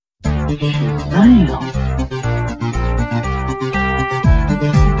Hello,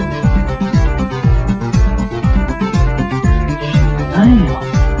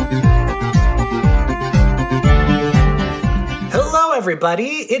 everybody.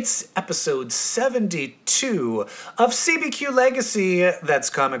 It's episode 72 of CBQ Legacy. That's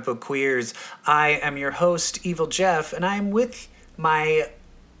Comic Book Queers. I am your host, Evil Jeff, and I'm with my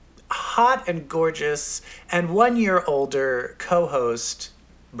hot and gorgeous and 1 year older co-host,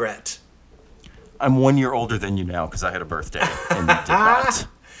 Brett. I'm 1 year older than you now because I had a birthday and you did not.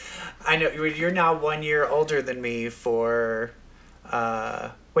 I know, you're now 1 year older than me for...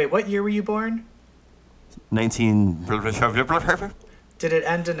 wait, what year were you born? 19... Did it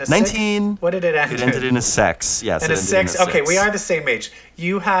end in a 19... What did it end in? It ended in a sex, yes. In a six? Okay, we are the same age.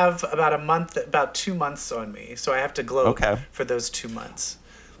 You have about 2 months on me, so I have to gloat for those 2 months.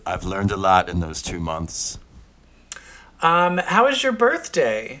 I've learned a lot in those 2 months. How was your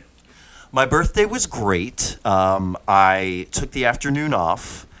birthday? My birthday was great. I took the afternoon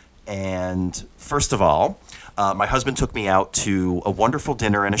off, and first of all, my husband took me out to a wonderful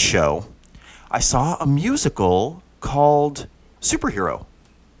dinner and a show. I saw a musical called Superhero.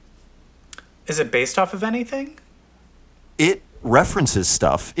 Is it based off of anything? It references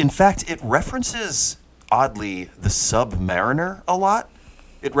stuff. In fact, it references, oddly, the Submariner a lot.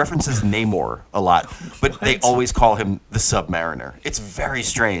 It references Namor a lot, but they always call him the Submariner. It's very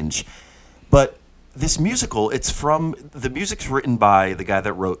strange. But this musical, the music's written by the guy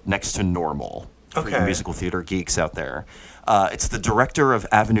that wrote Next to Normal. For you musical theater geeks out there. It's the director of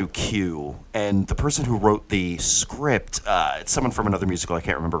Avenue Q, and the person who wrote the script, it's someone from another musical, I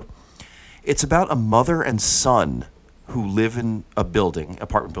can't remember. It's about a mother and son who live in a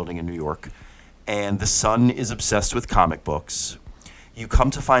apartment building in New York, and the son is obsessed with comic books. You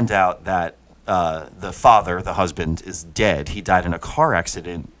come to find out that the father, the husband, is dead. He died in a car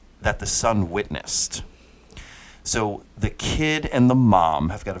accident that the son witnessed. So the kid and the mom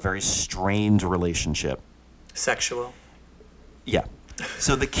have got a very strained relationship. Sexual. Yeah.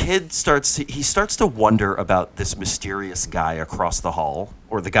 So the kid starts to wonder about this mysterious guy across the hall,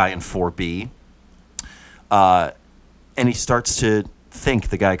 or the guy in 4B. And he starts to think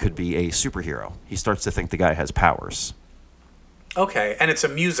the guy could be a superhero. He starts to think the guy has powers. Okay, and it's a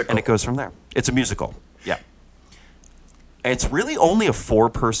musical. And it goes from there. It's a musical, yeah. And it's really only a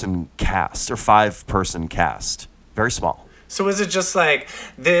 4-person cast, or 5-person cast. Very small. So is it just like,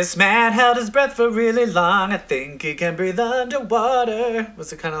 this man held his breath for really long, I think he can breathe underwater?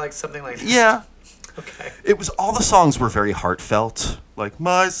 Was it kind of like something like that? Yeah. Okay. It was, all the songs were very heartfelt. Like,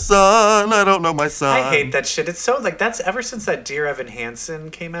 my son, I don't know my son. I hate that shit. It's so, like, that's ever since that Dear Evan Hansen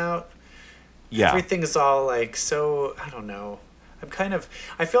came out. Yeah. Everything is all, like, so, I don't know.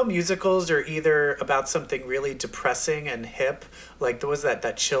 I feel musicals are either about something really depressing and hip, like there was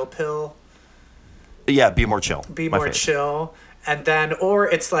that Chill Pill. Yeah, Be More Chill. Be More Chill. And then, or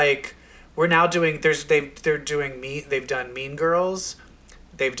it's like, we're now doing, they've done Mean Girls,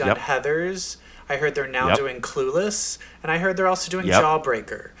 they've done Heathers, I heard they're now doing Clueless, and I heard they're also doing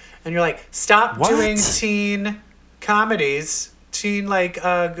Jawbreaker. And you're like, stop doing teen comedies, teen, like,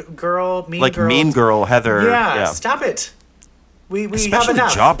 girl, Mean Girl. Like Mean Girl, Heather. Yeah, stop it. We Especially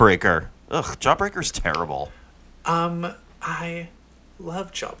have enough. Jawbreaker. Ugh, Jawbreaker's terrible. I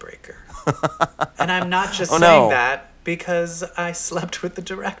love Jawbreaker. And I'm not just saying that because I slept with the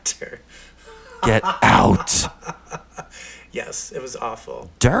director. Get out. Yes, it was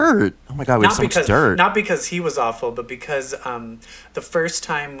awful. Dirt. Oh my God, we have so much dirt. Not because he was awful, but because the first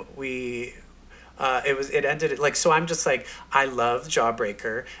time it ended like, so I'm just like, I love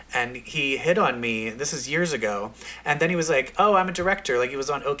Jawbreaker, and he hit on me, this is years ago, and then he was like, oh, I'm a director, like he was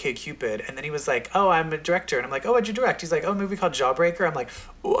on OkCupid, and then he was like, oh, I'm a director, and I'm like, oh, what'd you direct? He's like, oh, a movie called Jawbreaker. I'm like,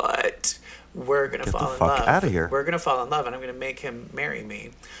 what? We're gonna fall in love. Get the fuck out of here. We're gonna fall in love, and I'm gonna make him marry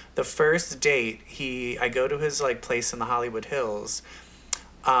me. The first date, I go to his like place in the Hollywood Hills,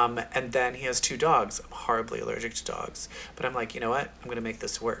 and then he has 2 dogs. I'm horribly allergic to dogs. But I'm like, you know what? I'm going to make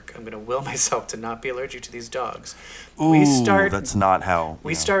this work. I'm going to will myself to not be allergic to these dogs. Ooh, that's not how...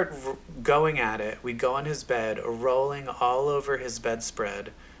 We start going at it. We go on his bed, rolling all over his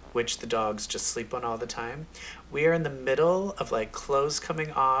bedspread, which the dogs just sleep on all the time. We are in the middle of, like, clothes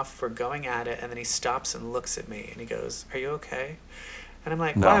coming off. We're going at it. And then he stops and looks at me. And he goes, are you okay? And I'm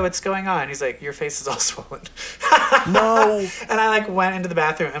like, no. Why? What's going on? He's like, your face is all swollen. No. And I like went into the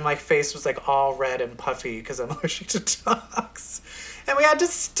bathroom and my face was like all red and puffy because I'm allergic to dogs. And we had to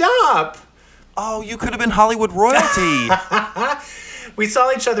stop. Oh, you could have been Hollywood royalty. We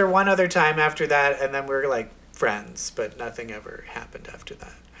saw each other one other time after that, and then we were like friends, but nothing ever happened after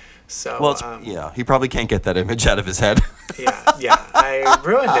that. So Well, yeah, he probably can't get that image out of his head. yeah, I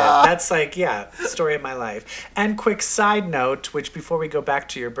ruined it. That's like, yeah, story of my life. And quick side note, which before we go back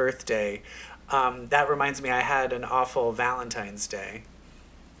to your birthday, that reminds me, I had an awful Valentine's Day.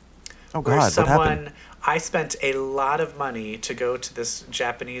 Oh Where God, what happened? I spent a lot of money to go to this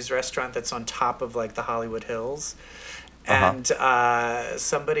Japanese restaurant that's on top of like the Hollywood Hills. And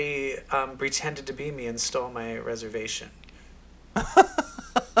somebody pretended to be me and stole my reservation.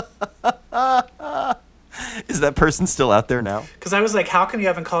 Is that person still out there now? Because I was like, how come you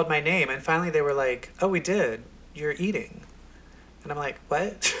haven't called my name? And finally they were like, oh, we did. You're eating. And I'm like,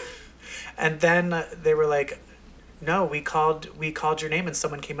 what? And then they were like, no, we called your name and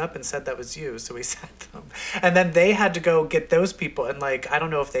someone came up and said that was you. So we sent them. And then they had to go get those people. And like, I don't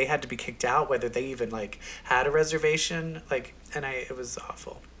know if they had to be kicked out, whether they even like had a reservation. Like, and it was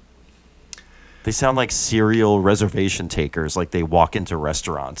awful. They sound like serial reservation takers. Like they walk into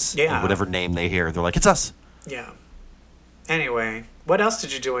restaurants. Yeah. And whatever name they hear, they're like, it's us. Yeah. Anyway, what else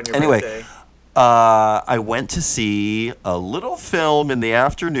did you do on your birthday? I went to see a little film in the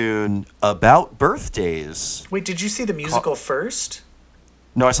afternoon about birthdays. Wait, did you see the musical first?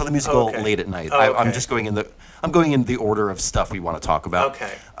 No, I saw the musical Okay. late at night. Oh, I'm okay. just going in the order of stuff we want to talk about.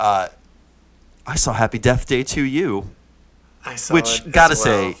 Okay. I saw Happy Death Day to You, I saw which it gotta as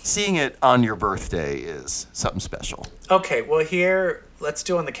well. say, seeing it on your birthday is something special. Okay, well here, let's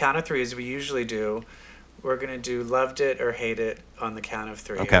do on the count of three as we usually do. We're going to do loved it or hate it on the count of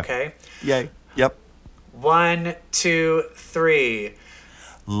three, okay? Yay. Yep. 1, 2, 3.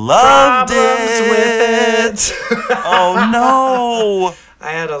 Loved Problems it. with it. Oh no.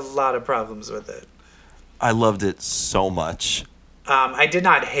 I had a lot of problems with it. I loved it so much. I did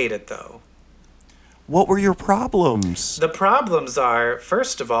not hate it though. What were your problems? The problems are,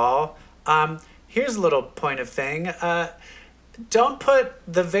 first of all, here's a little point of thing. Don't put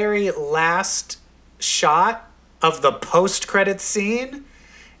the very last shot of the post-credit scene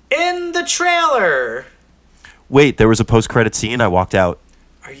in the trailer. Wait, there was a post-credit scene. I walked out.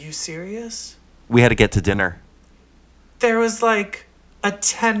 Are you serious? We had to get to dinner. There was like a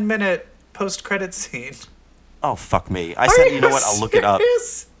 10-minute post-credit scene. Oh, fuck me. I said, you know what? I'll look it up.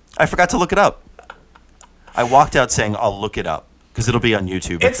 Serious? I forgot to look it up. I walked out saying, I'll look it up. Because it'll be on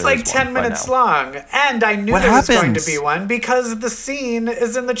YouTube. if It's there like is one 10 by minutes now. long. And I knew What there was going to happens? be one because the scene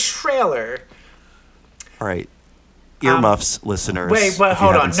is in the trailer. All right. Earmuffs, listeners. Wait, but if you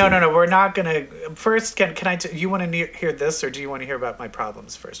hold on. haven't No, seen no, it. no. We're not going to... First, can I... You want to hear this or do you want to hear about my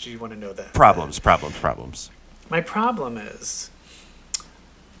problems first? Do you want to know that? Problems. My problem is...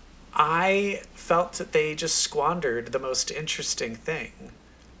 I felt that they just squandered the most interesting thing.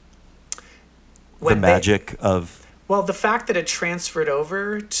 The magic of... Well, the fact that it transferred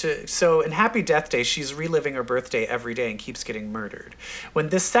over to... So in Happy Death Day, she's reliving her birthday every day and keeps getting murdered. When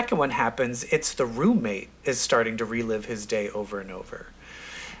this second one happens, it's the roommate is starting to relive his day over and over.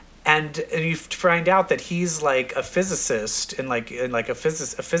 And you find out that he's like a physicist in a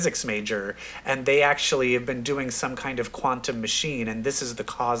physics major, and they actually have been doing some kind of quantum machine, and this is the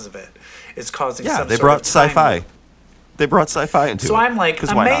cause of it. It's causing Yeah, some they sort brought of time sci-fi. loop. They brought sci-fi into it. So I'm like,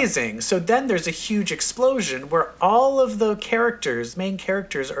 'Cause why not? amazing. So then there's a huge explosion where all of the main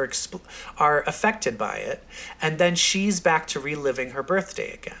characters are affected by it, and then she's back to reliving her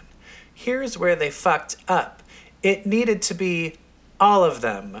birthday again. Here's where they fucked up. It needed to be all of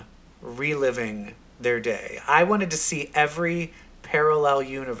them reliving their day. I wanted to see every parallel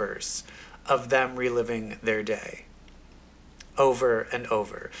universe of them reliving their day over and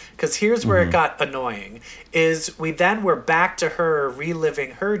over. Because here's where it got annoying, is we then were back to her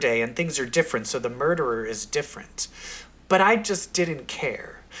reliving her day and things are different, so the murderer is different. But I just didn't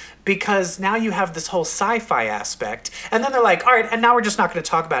care. Because now you have this whole sci-fi aspect, and then they're like, all right, and now we're just not going to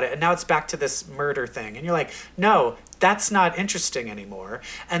talk about it, and now it's back to this murder thing. And you're like, no, that's not interesting anymore.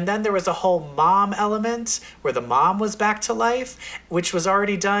 And then there was a whole mom element where the mom was back to life, which was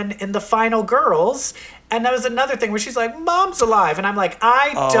already done in The Final Girls. And that was another thing where she's like, mom's alive. And I'm like,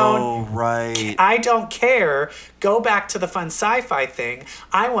 Oh, right. I don't care. Go back to the fun sci-fi thing.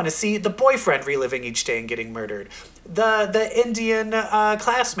 I want to see the boyfriend reliving each day and getting murdered. The Indian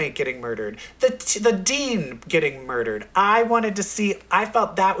classmate getting murdered. The dean getting murdered. I wanted to see... I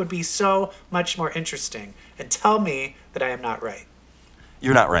felt that would be so much more interesting. And tell me that I am not right.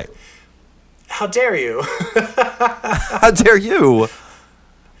 You're not right. How dare you? How dare you?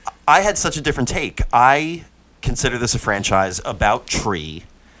 I had such a different take. I consider this a franchise about Tree.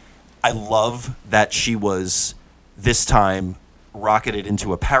 I love that she was, this time, rocketed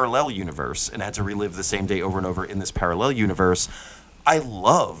into a parallel universe and had to relive the same day over and over in this parallel universe. I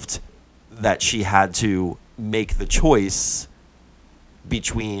loved that she had to make the choice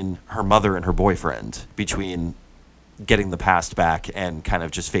between her mother and her boyfriend, between getting the past back and kind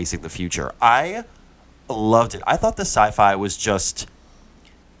of just facing the future. I loved it. I thought the sci-fi was just,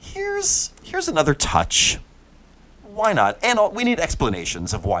 here's another touch. Why not? And we need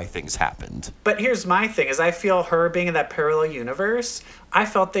explanations of why things happened. But here's my thing, is I feel her being in that parallel universe, I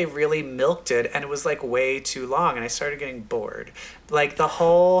felt they really milked it, and it was, like, way too long, and I started getting bored. Like, the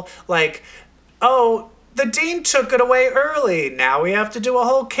whole, like, oh, the dean took it away early. Now we have to do a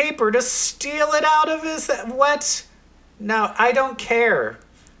whole caper to steal it out of his... What? No, I don't care.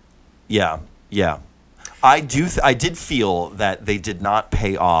 Yeah. I did feel that they did not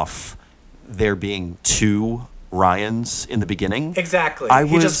pay off there being two Ryans in the beginning. Exactly.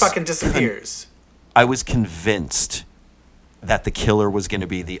 He just fucking disappears. I was convinced that the killer was going to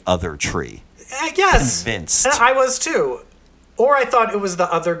be the other tree. Yes. Convinced. I was too. Or I thought it was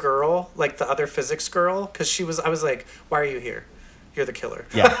the other girl, like the other physics girl, because I was like, why are you here? You're the killer.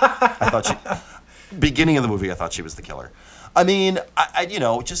 Yeah. I thought beginning of the movie, I thought she was the killer. I mean,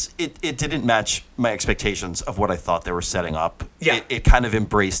 it didn't match my expectations of what I thought they were setting up. Yeah. It kind of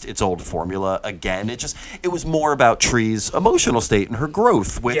embraced its old formula again. It was more about Tree's emotional state and her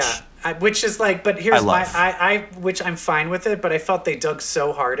growth, which... Yeah, which is like, but here's which I'm fine with it, but I felt they dug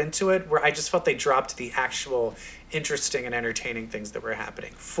so hard into it where I just felt they dropped the actual interesting and entertaining things that were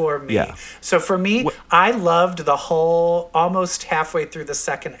happening for me. Yeah. So for me, I loved the whole, almost halfway through the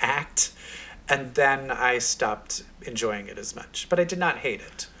second act, and then I stopped enjoying it as much. But I did not hate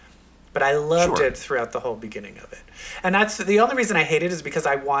it. But I loved it throughout the whole beginning of it. And that's the only reason I hate it is because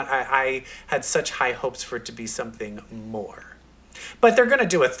I had such high hopes for it to be something more. But they're going to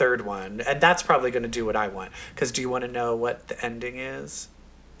do a third one, and that's probably going to do what I want. Because do you want to know what the ending is?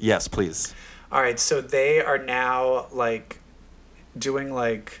 Yes, please. All right, so they are now, like, doing,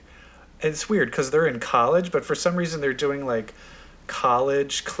 like... It's weird, because they're in college, but for some reason they're doing, like,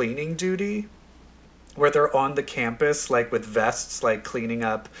 college cleaning duty, where they're on the campus, like, with vests, like, cleaning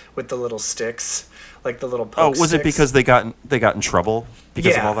up with the little sticks, like the little poke was sticks. it because they got in trouble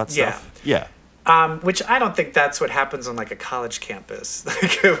because of all that stuff? Yeah. Which I don't think that's what happens on, like, a college campus.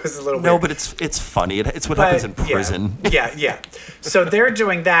 Like, it was a little No, weird. but it's funny. It's what happens in prison. Yeah. So they're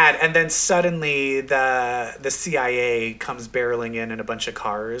doing that, and then suddenly the CIA comes barreling in a bunch of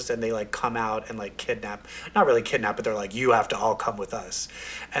cars, and they, like, come out and, like, kidnap. Not really kidnap, but they're like, you have to all come with us.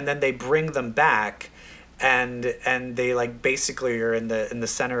 And then they bring them back, and they, like, basically are in the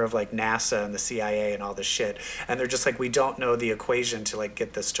center of, like, NASA and the CIA and all this shit. And they're just like, we don't know the equation to, like,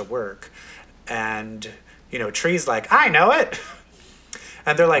 get this to work. And, you know, Tree's like, I know it.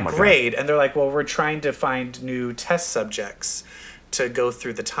 And they're like, great. And they're like, well, we're trying to find new test subjects to go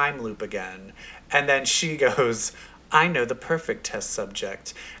through the time loop again. And then she goes, I know the perfect test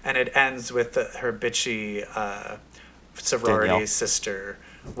subject. And it ends with her bitchy sorority Danielle. Sister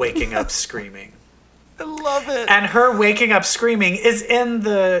waking up screaming. I love it. And her waking up screaming is in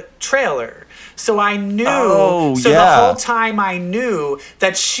the trailer. So I knew, the whole time I knew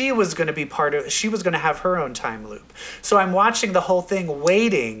that she was going to be she was going to have her own time loop. So I'm watching the whole thing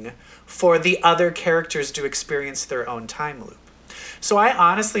waiting for the other characters to experience their own time loop. So I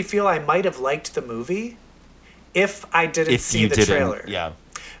honestly feel I might have liked the movie if I didn't see the trailer. Yeah.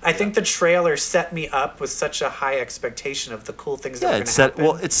 I think the trailer set me up with such a high expectation of the cool things that were going to happen.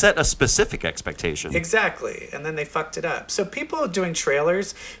 Well, it set a specific expectation. Exactly. And then they fucked it up. So people doing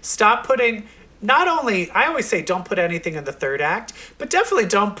trailers, stop putting... Not only... I always say don't put anything in the third act, but definitely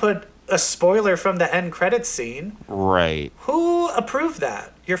don't put a spoiler from the end credits scene. Right. Who approved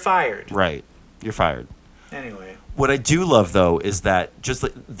that? You're fired. Right. You're fired. Anyway. What I do love, though, is that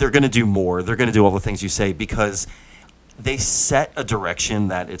they're going to do more. They're going to do all the things you say because... they set a direction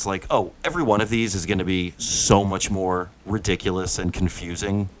that it's like, oh, every one of these is going to be so much more ridiculous and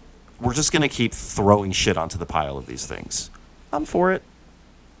confusing. We're just going to keep throwing shit onto the pile of these things. I'm for it.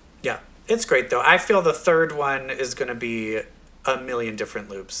 Yeah. It's great, though. I feel the third one is going to be a million different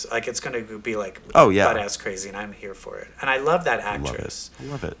loops. Like, it's going to be, like, butt-ass crazy, and I'm here for it. And I love that actress. I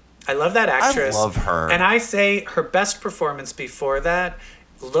love it. I love that actress. I love her. And I say her best performance before that,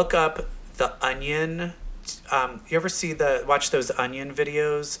 look up The Onion. You ever watch those Onion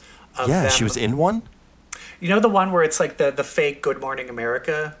videos of them? She was in one? You know the one where it's like the fake Good Morning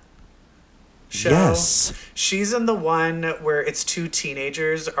America show? Yes. She's in the one where it's two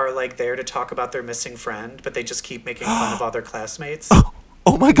teenagers are like there to talk about their missing friend, but they just keep making fun of all their classmates.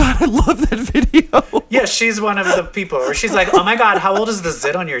 Oh my God, I love that video. Yeah, she's one of the people where she's like, oh my God, how old is the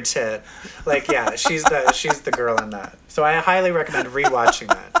zit on your tit? Like, yeah, she's the girl in that. So I highly recommend rewatching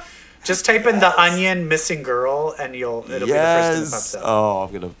that. Just type in The Onion missing girl and it'll be the first thing that pops up. Oh, I'm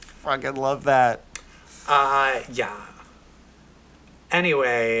going to fucking love that. Yeah.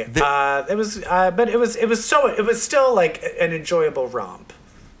 Anyway, it was, but it was still like an enjoyable romp.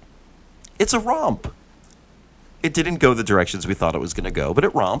 It's a romp. It didn't go the directions we thought it was going to go, but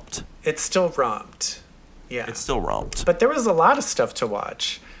it romped. It still romped. Yeah. It still romped. But there was a lot of stuff to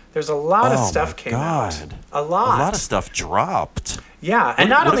watch. There's a lot of stuff came out. A lot. A lot of stuff dropped. Yeah, and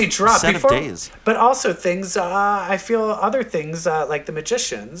not only dropped before, days. but also things. I feel other things like The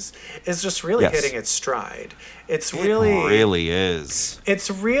Magicians is just really hitting its stride. It really is. It's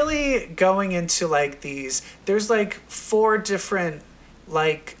really going into like these. There's like four different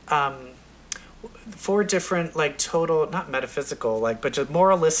like total, not metaphysical, like, but just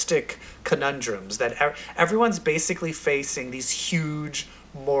moralistic conundrums that everyone's basically facing these huge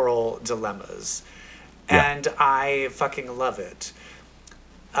moral dilemmas. Yeah. And I fucking love it.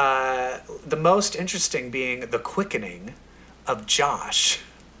 The most interesting being the quickening of Josh.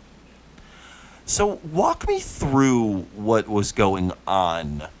 So walk me through what was going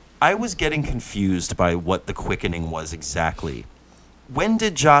on. I was getting confused by what the quickening was exactly. When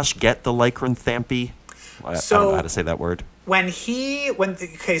did Josh get the lycanthropy? I don't know how to say that word.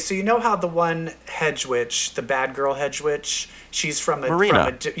 Okay, so you know how the one hedge witch, the bad girl hedge witch, she's from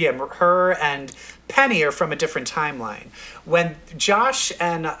Marina. Her and Penny are from a different timeline. When Josh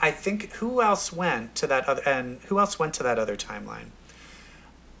and I think who else went to that other timeline?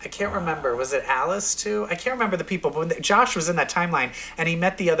 I can't remember. Was it Alice too? I can't remember the people, but when Josh was in that timeline and he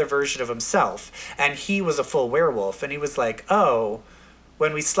met the other version of himself and he was a full werewolf and he was like, "Oh,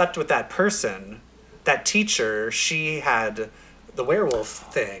 when we slept with that person, that teacher, she had the werewolf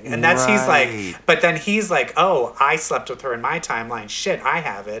thing." And he's like, but then he's like, "Oh, I slept with her in my timeline. Shit, I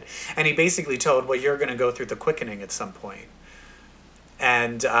have it." And he basically told, "Well, you're going to go through the quickening at some point."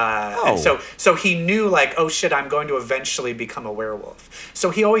 And so he knew like, "Oh shit, I'm going to eventually become a werewolf." So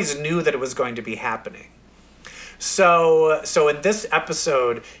he always knew that it was going to be happening. So in this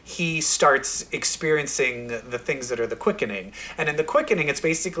episode, he starts experiencing the things that are the quickening. And in the quickening, it's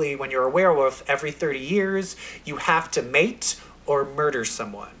basically when you're a werewolf, every 30 years, you have to mate or murder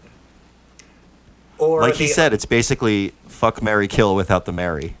someone. Or like he said, it's basically fuck, marry, kill without the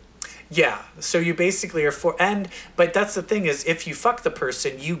marry. Yeah, so you basically are but that's the thing is, if you fuck the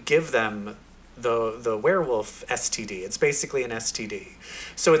person, you give them the werewolf STD. It's basically an STD.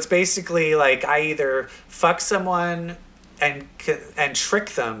 So it's basically like I either fuck someone and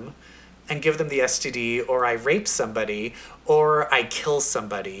trick them and give them the STD, or I rape somebody, or I kill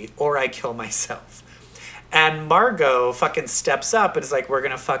somebody, or I kill myself. And Margot fucking steps up and is like, "We're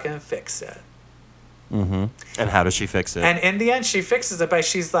gonna fucking fix it." Mm-hmm. And how does she fix it? And in the end, she fixes it by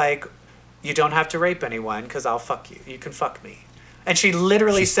she's like, "You don't have to rape anyone because I'll fuck you. You can fuck me." And she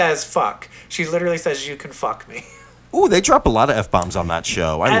literally says fuck. She literally says, "You can fuck me." Ooh, they drop a lot of F-bombs on that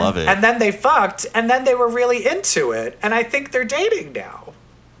show. I love it. And then they fucked, and then they were really into it. And I think they're dating now.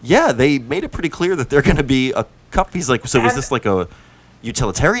 Yeah, they made it pretty clear that they're going to be a couple. He's like, "So is this like a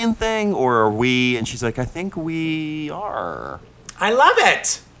utilitarian thing, or are we?" And she's like, "I think we are." I love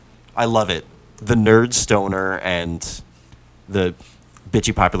it. I love it. The nerd stoner and the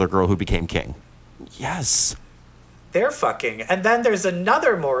bitchy popular girl who became king. Yes. They're fucking. And then there's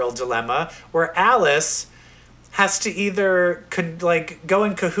another moral dilemma where Alice has to either go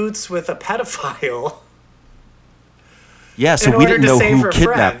in cahoots with a pedophile. Yeah, so we didn't know who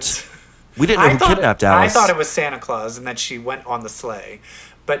kidnapped. Friend. We didn't know who kidnapped Alice. I thought it was Santa Claus and that she went on the sleigh.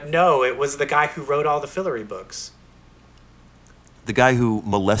 But no, it was the guy who wrote all the Fillory books. The guy who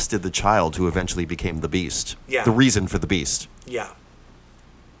molested the child who eventually became the Beast. Yeah. The reason for the Beast. Yeah.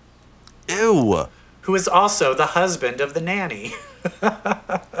 Ew. Who is also the husband of the nanny.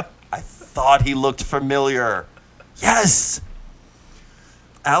 I thought he looked familiar. Yes.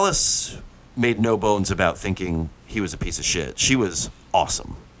 Alice made no bones about thinking he was a piece of shit. She was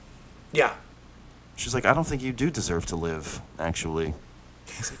awesome. Yeah. She's like, "I don't think you do deserve to live, actually."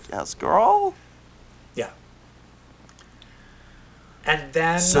 I was like, "Yes, girl." Yeah. And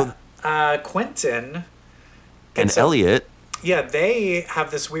then Quentin and Elliot. Yeah, they have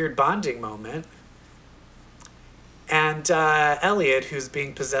this weird bonding moment. And Elliot, who's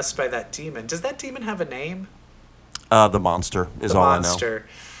being possessed by that demon. Does that demon have a name? The monster is all monster.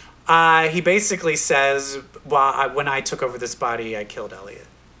 I know. He basically says, "Well, when I took over this body, I killed Elliot."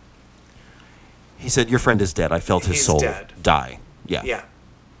 He said, "Your friend is dead. I felt his soul die." Yeah. Yeah.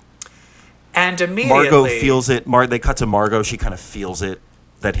 And immediately... Margot feels it. They cut to Margot. She kind of feels it,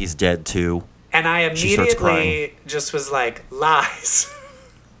 that he's dead too. And I immediately just was like, lies.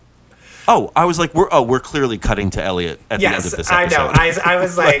 Oh, I was like, we're clearly cutting to Elliot at the end of this episode. I know. I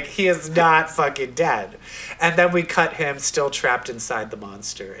was like, he is not fucking dead. And then we cut him still trapped inside the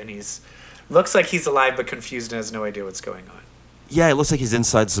monster. And looks like he's alive but confused and has no idea what's going on. Yeah, it looks like he's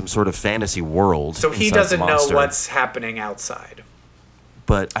inside some sort of fantasy world. So he inside the doesn't know monster. what's happening outside.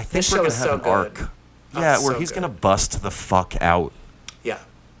 But I think This we're show gonna is have so an good. arc. Oh, Yeah, it's where so he's good. gonna bust the fuck out. Yeah.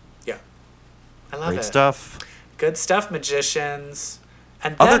 Yeah. I love Great it. stuff. Good stuff, magicians.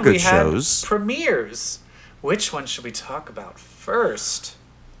 And Other then we good had shows. premieres. Which one should we talk about first?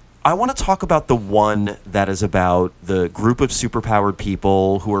 I want to talk about the one that is about the group of superpowered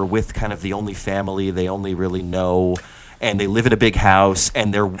people who are with kind of the only family they only really know, and they live in a big house,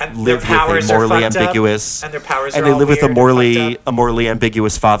 and their live with powers a are morally fucked up, ambiguous, and their powers and are they all live with weird and fucked a morally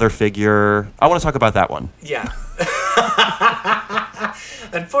ambiguous father figure. I want to talk about that one. Yeah.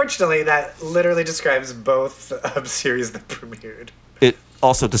 Unfortunately, that literally describes both series that premiered. It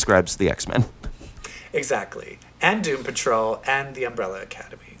also describes the X-Men. Exactly. And Doom Patrol and the Umbrella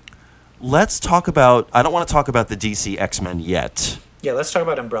Academy. Let's talk about. I don't want to talk about the DC X-Men yet. Yeah, let's talk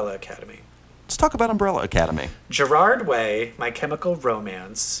about Umbrella Academy. Let's talk about Umbrella Academy. Gerard Way, My Chemical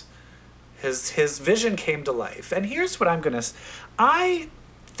Romance, his vision came to life. And here's what I'm going to... I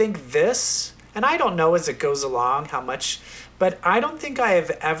think this, and I don't know as it goes along how much, but I don't think I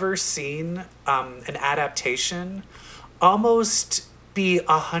have ever seen an adaptation almost be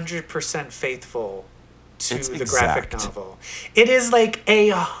 100% faithful to It's the graphic exact. novel. It is like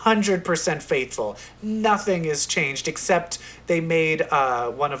 100% faithful. Nothing is changed except they made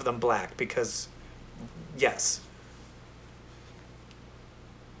one of them black because, yes.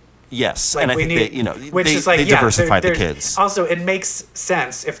 Yes, Like and I we think need, they, which they, is like they yeah, diversified the there's- kids. Also, it makes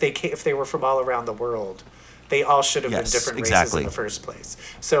sense if they were from all around the world. They all should have Yes, been different races exactly. in the first place.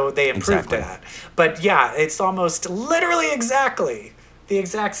 So they improved Exactly. that. But yeah, it's almost literally exactly the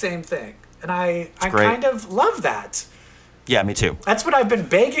exact same thing. And I great. kind of love that. Yeah, me too. That's what I've been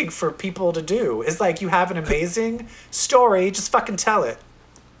begging for people to do. Is like you have an amazing story, just fucking tell it.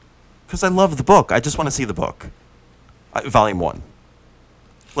 Because I love the book. I just want to see the book. Volume 1.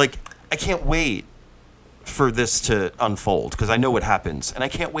 Like, I can't wait for this to unfold because I know what happens. And I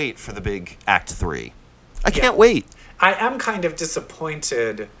can't wait for the big Act 3. I can't wait. I am kind of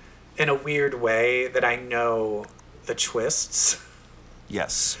disappointed in a weird way that I know the twists.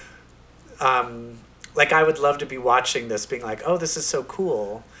 Yes. Like I would love to be watching this being like, oh, this is so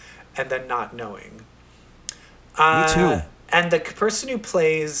cool, and then not knowing. Me too. And the person who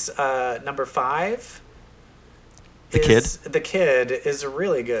plays number 5 The kid is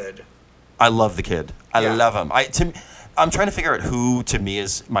really good. I love the kid. I Yeah. love him. I'm trying to figure out who, to me,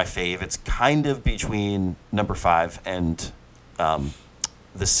 is my fave. It's kind of between number 5 and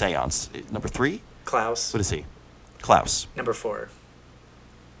the Seance. Number 3? Klaus. What is he? Klaus. Number 4.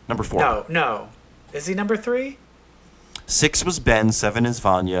 Number 4. No. Is he number 3? 6 was Ben. 7 is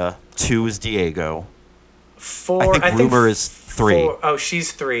Vanya. 2 is Diego. 4. I think Rumor is 3. 4, oh,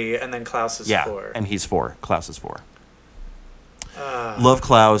 she's 3, and then Klaus is Yeah, 4. and he's 4. Klaus is 4. Love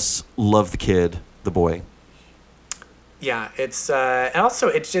Klaus. Love the kid. The boy. Yeah, it's and also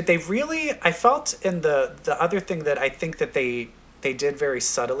they really, I felt in the other thing that I think that they did very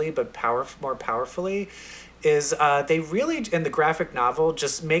subtly but more powerfully is they really in the graphic novel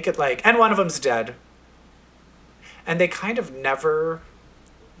just make it like, and one of them's dead, and they kind of never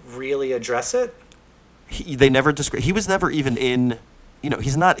really address it. They never describe. He was never even in.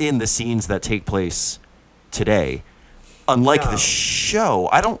 He's not in the scenes that take place today. Unlike No. the show,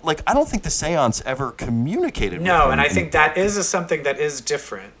 I don't think the Seance ever communicated with No, him and I in think the that book. is something that is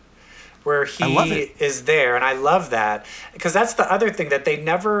different, where I love he it. is there, and I love that because that's the other thing that they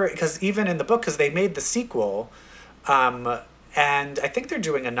never, because even in the book, because they made the sequel, and I think they're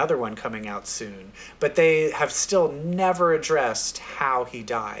doing another one coming out soon, but they have still never addressed how he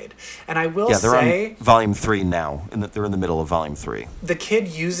died. And I will Yeah, they're say, on volume 3 now, and they're in the middle of volume 3. the kid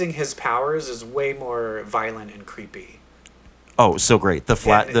using his powers is way more violent and creepy. Oh, so great!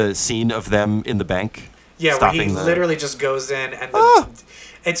 Yeah. The scene of them in the bank. Yeah, where he stopping the- literally just goes in and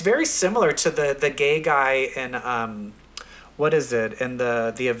it's very similar to the gay guy in what is it in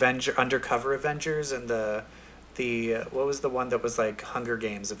the Undercover Avengers and the what was the one that was like Hunger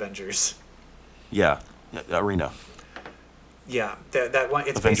Games Avengers? Yeah, Arena. Yeah, that one.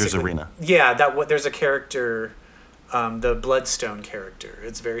 It's Avengers basically- Arena. Yeah, there's a character, the Bloodstone character.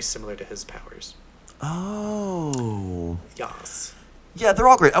 It's very similar to his powers. Oh. Yes. Yeah, they're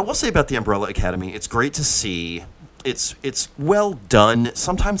all great. I will say about the Umbrella Academy, it's great to see. It's well done.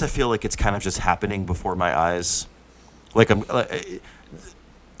 Sometimes I feel like it's kind of just happening before my eyes. Like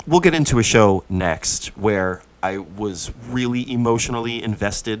we'll get into a show next where I was really emotionally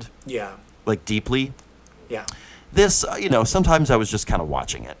invested, Yeah. like deeply. Yeah. This, sometimes I was just kind of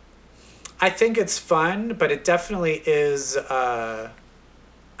watching it. I think it's fun, but it definitely is.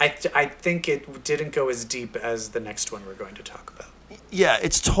 I think it didn't go as deep as the next one we're going to talk about. Yeah,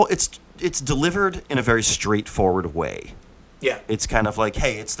 it's delivered in a very straightforward way. Yeah. It's kind of like,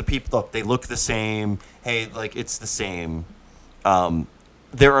 hey, it's the people. Look, they look the same. Hey, like it's the same.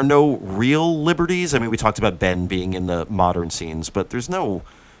 There are no real liberties. I mean, we talked about Ben being in the modern scenes, but there's no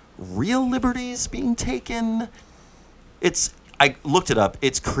real liberties being taken. I looked it up.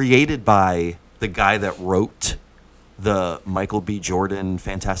 It's created by the guy that wrote the Michael B. Jordan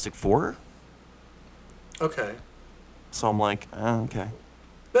Fantastic Four. Okay. So I'm like, okay.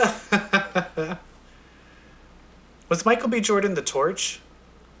 Was Michael B. Jordan the Torch?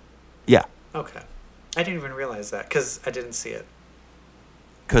 Yeah, Okay. I didn't even realize that because I didn't see it.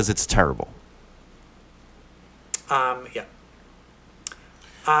 because it's terrible. Yeah.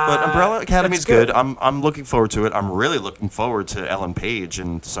 But Umbrella Academy is it's good. I'm looking forward to it. I'm really looking forward to Ellen Page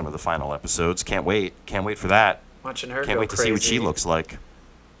and some of the final episodes. Can't wait. Can't wait for that. Watching her Can't go wait to crazy. see what she looks like.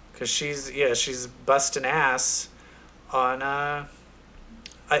 Because she's busting ass on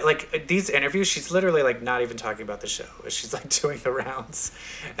like these interviews. She's literally like not even talking about the show. She's like doing the rounds,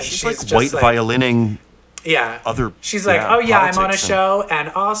 and She's just like white violining Yeah. other. She's like, yeah, oh yeah, I'm on a politics and- show, and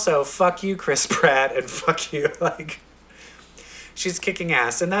also fuck you, Chris Pratt, and fuck you, like. She's kicking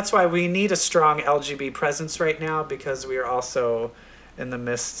ass, and that's why we need a strong LGBT presence right now, because we are also in the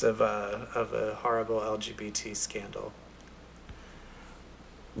midst of a horrible LGBT scandal.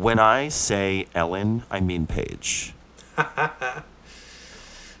 When I say Ellen, I mean Paige.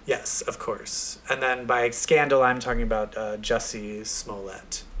 Yes, of course. And then by scandal, I'm talking about Jussie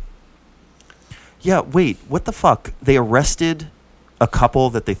Smollett. Yeah, wait, what the fuck? They arrested a couple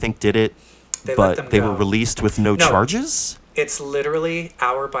that they think did it, They let them but they go. were released with no No. charges? It's literally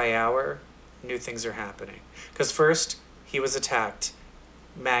hour by hour, new things are happening. Because first, he was attacked.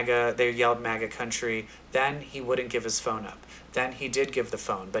 MAGA, they yelled MAGA country. Then he wouldn't give his phone up. Then he did give the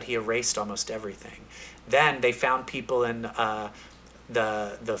phone, but he erased almost everything. Then they found people in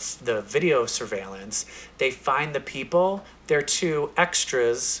the video surveillance. They find the people. They're two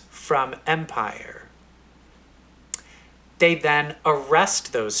extras from Empire. They then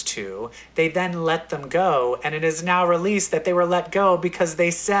arrest those two. They then let them go, and it is now released that they were let go because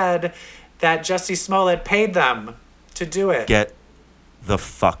they said that Jussie Smollett paid them to do it. Get the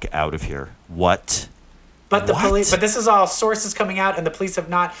fuck out of here. What? But the What? police. But this is all sources coming out, and the police have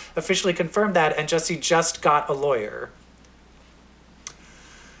not officially confirmed that. And Jussie just got a lawyer.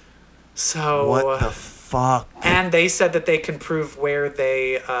 So. What the fuck? And they said that they can prove where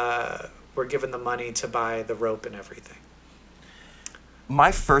they were given the money to buy the rope and everything.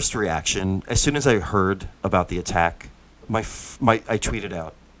 My first reaction, as soon as I heard about the attack, I tweeted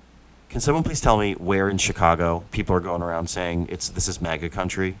out, "Can someone please tell me where in Chicago people are going around saying this is MAGA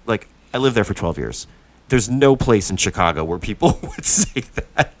country?" Like, I lived there for 12 years. There's no place in Chicago where people would say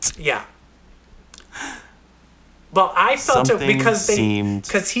that. Yeah. Well, I felt Something it because seemed-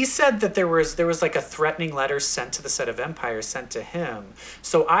 he said that there was like a threatening letter sent to the set of Empire sent to him.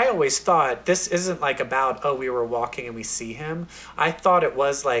 So I always thought this isn't like about we were walking and we see him. I thought it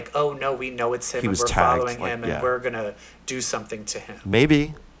was like, oh no, we know it's him He and was we're tagged, following like, him yeah. and we're gonna do something to him.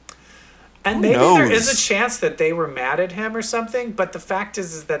 Maybe. And Who maybe there is knows? a chance that they were mad at him or something, but the fact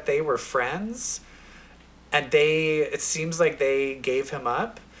is that they were friends, and it seems like they gave him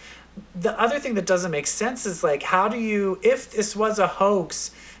up. The other thing that doesn't make sense is like, if this was a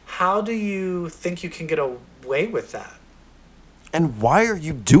hoax, how do you think you can get away with that? And why are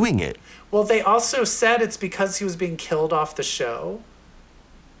you doing it? Well, they also said it's because he was being killed off the show.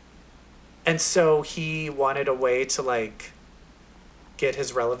 And so he wanted a way to like get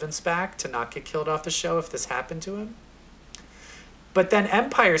his relevance back, to not get killed off the show if this happened to him. But then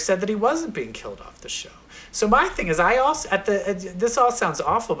Empire said that he wasn't being killed off the show. So my thing is, this all sounds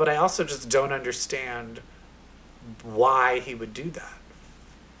awful, but I also just don't understand why he would do that.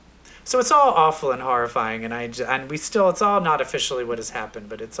 So it's all awful and horrifying, it's all not officially what has happened,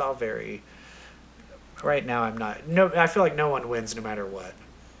 but it's all very. Right now, I feel like no one wins no matter what.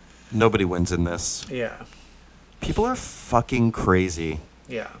 Nobody wins in this. Yeah, People are fucking crazy.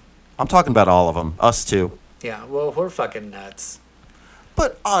 yeah, I'm talking about all of them. Us too. yeah. Well, we're fucking nuts.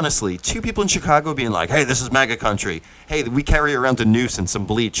 But honestly, two people in Chicago being like, "Hey, this is MAGA country. Hey, we carry around a noose and some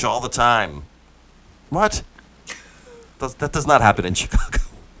bleach all the time." What? That does not happen in Chicago.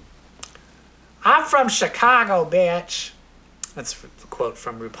 I'm from Chicago, bitch. That's a quote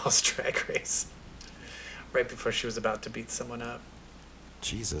from RuPaul's Drag Race. Right before she was about to beat someone up.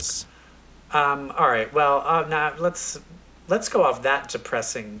 Jesus. All right. Well, now let's go off that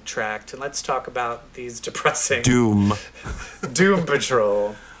depressing tract and let's talk about these depressing Doom. Doom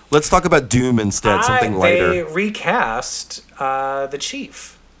Patrol. Let's talk about Doom instead, something They lighter. recast the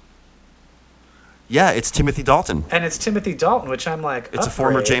Chief. Yeah, it's Timothy Dalton. And it's Timothy Dalton, which I'm like, It's a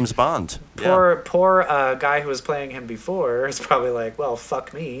former upgrade. James Bond. Poor guy who was playing him before is probably like, well,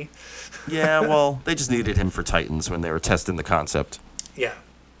 fuck me. Yeah, well, they just needed him for Titans when they were testing the concept. Yeah.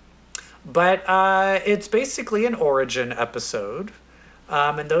 But it's basically an origin episode.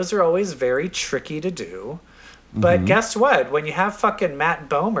 And those are always very tricky to do. But guess what? When you have fucking Matt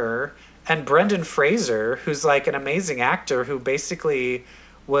Bomer and Brendan Fraser, who's like an amazing actor who basically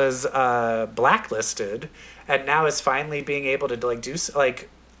was blacklisted and now is finally being able to like do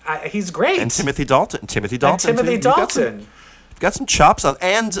he's great. And Timothy Dalton. Timothy Dalton. Timothy too. Dalton. You've got some chops on.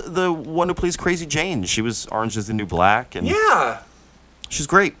 And the one who plays Crazy Jane. She was Orange is the New Black. And Yeah. she's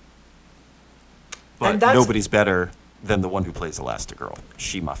great. But And that's- nobody's better than the one who plays Elastigirl.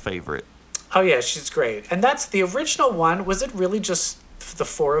 She my favorite. Oh yeah, she's great. And that's the original one. Was it really just the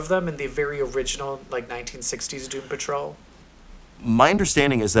four of them in the very original like 1960s Doom Patrol? My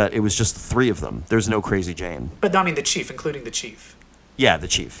understanding is that it was just the three of them. There's no Crazy Jane. But I mean the chief, including the chief. Yeah, the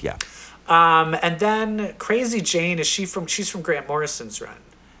chief, yeah. And then Crazy Jane, she's from Grant Morrison's run.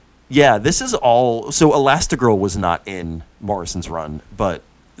 Yeah, this is all... So Elastigirl was not in Morrison's run, but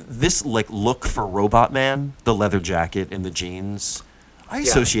this like look for Robot Man, the leather jacket and the jeans, I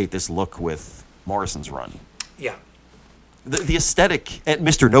associate this look with Morrison's run. Yeah. The aesthetic... And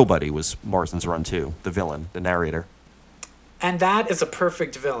Mr. Nobody was Morrison's run too, the villain, the narrator. And that is a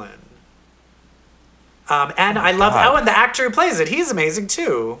perfect villain. And I love... God. Oh, and the actor who plays it, he's amazing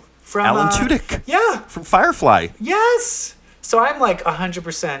too. From Alan Tudyk. Yeah. From Firefly. Yes. So I'm like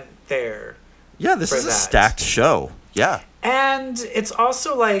 100% there. Yeah, this For is a that. stacked show. Yeah. And it's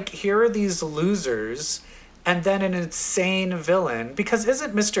also like, here are these losers, and then an insane villain. Because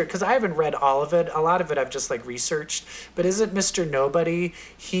isn't Mr. Because I haven't read all of it. A lot of it I've just like researched. But isn't Mr. Nobody?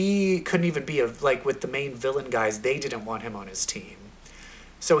 He couldn't even be like with the main villain guys. They didn't want him on his team.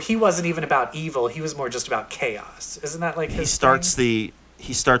 So he wasn't even about evil. He was more just about chaos. Isn't that like his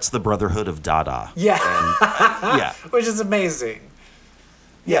He starts the Brotherhood of Dada. Yeah. And, yeah. Which is amazing.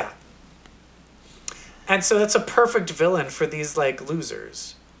 Yeah. And so that's a perfect villain for these like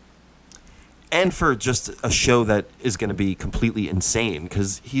losers. And for just a show that is going to be completely insane,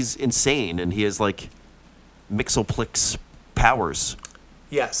 because he's insane and he has like Mixoplix powers.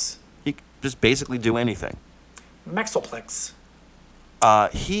 Yes. He can just basically do anything. Mexoplex.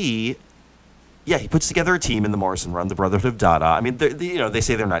 He puts together a team in the Morrison run, the Brotherhood of Dada. I mean, they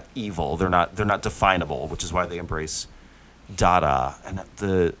say they're not evil, they're not definable, which is why they embrace Dada, and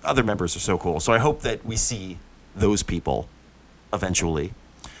the other members are so cool. So I hope that we see those people eventually.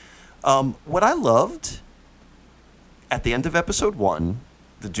 What I loved at the end of episode 1,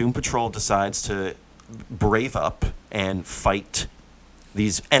 the Doom Patrol decides to brave up and fight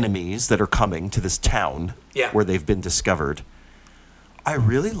these enemies that are coming to this town where they've been discovered. I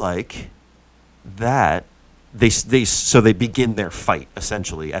really like that they begin their fight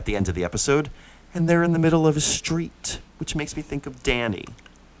essentially at the end of the episode, and they're in the middle of a street, which makes me think of Danny.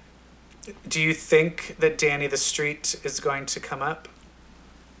 Do you think that Danny the Street is going to come up?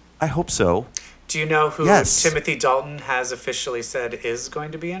 I hope so. Do you know who Yes. Timothy Dalton has officially said is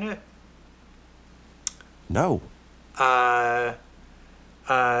going to be in it? No. The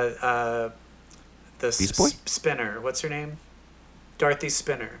Beast Boy? Spinner. What's her name? Dorothy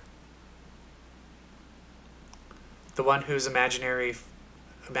Spinner. The one whose imaginary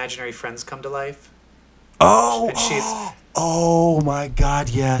friends come to life. Oh. And she's Oh my God!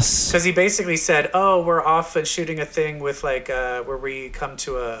 Yes. because he basically said, "Oh, we're off and shooting a thing with like where we come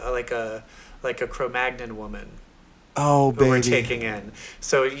to a Cro-Magnon woman Oh who baby. we're taking in."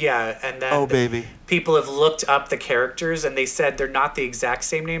 So yeah, and then Oh baby. people have looked up the characters and they said they're not the exact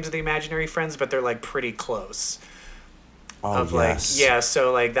same names of the imaginary friends, but they're like pretty close. Oh yes.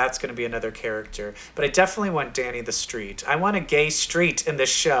 So like that's going to be another character. But I definitely want Danny the Street. I want a gay street in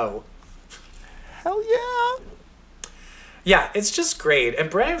this show. Hell yeah. Yeah, it's just great. And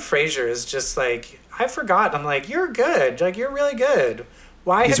Brendan Fraser is just like, I forgot. I'm like, you're good. Like, you're really good.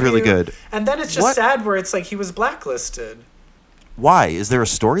 Why He's have really you... good. And then it's just What? sad where it's like he was blacklisted. Why? Is there a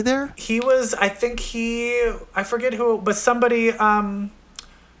story there? He was, I forget who, but somebody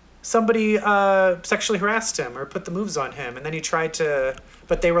sexually harassed him or put the moves on him. And then he tried to,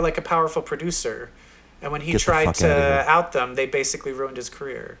 but they were like a powerful producer. And when he Get the tried fuck to outta here. out them, they basically ruined his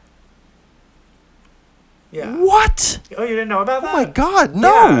career. Yeah. What? Oh, you didn't know about that? Oh my God!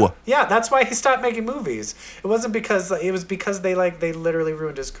 No. Yeah, that's why he stopped making movies. It wasn't because it was because they literally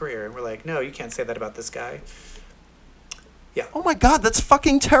ruined his career and we're like, no, you can't say that about this guy. Oh my God! That's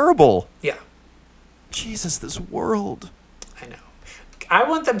fucking terrible. Yeah, Jesus, this world. I know. I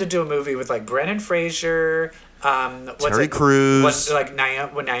want them to do a movie with like Brendan Fraser, Terry Crews,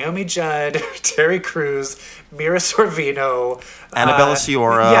 when Naomi Judd, Terry Crews, Mira Sorvino, Annabella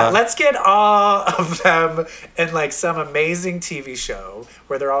Sciorra. Yeah, let's get all of them in like some amazing TV show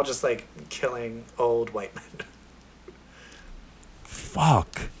where they're all just like killing old white men.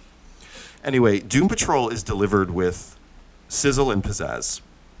 Fuck. Anyway, Doom Patrol is delivered with sizzle and pizzazz.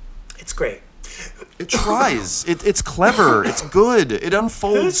 It's great. It tries. It's clever. It's good. It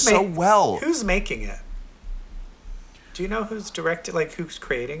unfolds so well. Who's making it? Do you know who's directed? Like who's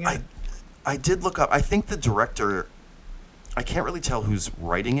creating it? I did look up. I think the director. I can't really tell who's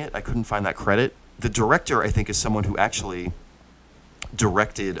writing it. I couldn't find that credit. The director, I think, is someone who actually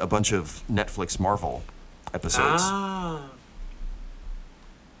directed a bunch of Netflix Marvel episodes. Ah.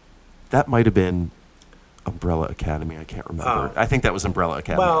 That might have been Umbrella Academy. I can't remember. Oh. I think that was Umbrella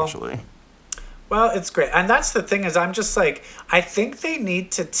Academy, actually. Well, it's great. And that's the thing is I'm just like, I think they need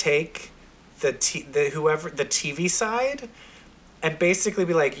to take the TV side and basically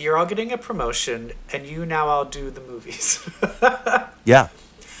be like, you're all getting a promotion and you now all do the movies. Yeah.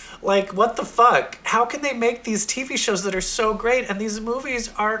 Like, what the fuck? How can they make these TV shows that are so great and these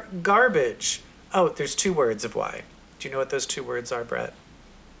movies are garbage? Oh, there's 2 words of why. Do you know what those 2 words are, Brett?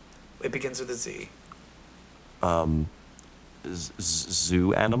 It begins with a Z.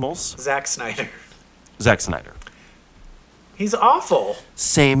 Zoo animals? Zack Snyder. Zack Snyder. He's awful.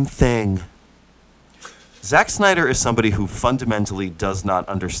 Same thing. Zack Snyder is somebody who fundamentally does not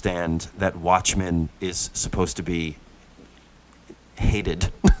understand that Watchmen is supposed to be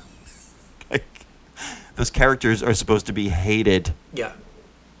hated. Like, those characters are supposed to be hated. Yeah.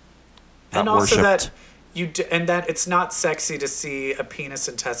 Not And also worshipped. that it's not sexy to see a penis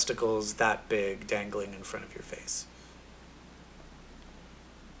and testicles that big dangling in front of your face.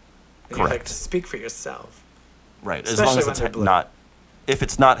 And you like Correct. to speak for yourself. Right, as Especially long as when it's they're blue. not, if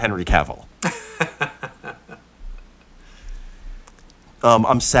it's not Henry Cavill.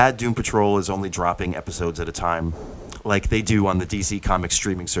 I'm sad Doom Patrol is only dropping episodes at a time, like they do on the DC Comics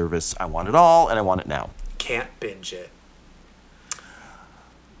streaming service. I want it all, and I want it now. Can't binge it.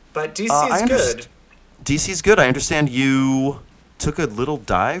 But DC I is good. DC's good. I understand you took a little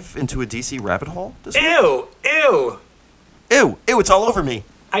dive into a DC rabbit hole this week? Ew! Ew! Ew, it's all over me.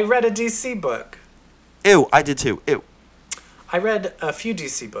 I read a DC book. Ew, I did too. Ew. I read a few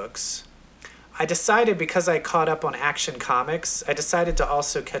DC books. I decided, because I caught up on Action Comics, I decided to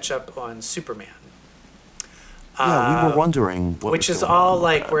also catch up on Superman. Yeah, we were wondering what Which was is going all on with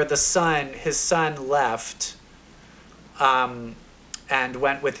like that. where his son left, and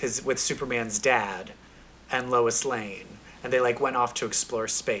went with Superman's dad and Lois Lane, and they like went off to explore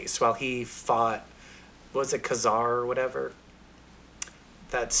space while he fought, what was it, Khazar or whatever?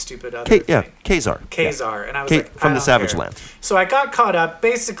 That stupid other thing. Kazar. Kazar, and I was Ka- like, from I the don't Savage care. Land. So I got caught up.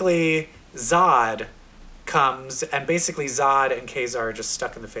 Basically, Zod comes, and basically Zod and Kazar are just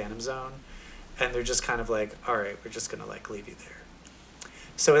stuck in the Phantom Zone, and they're just kind of like, all right, we're just gonna like leave you there.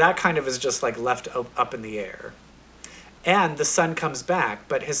 So that kind of is just like left up in the air. And the son comes back,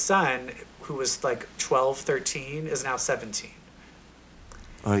 but his son, who was like 12, 13, is now 17.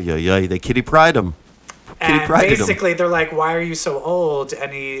 They kitty pried him. Kitty And prided him. basically, they're like, "Why are you so old?"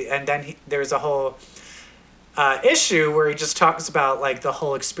 And then there's a whole issue where he just talks about like the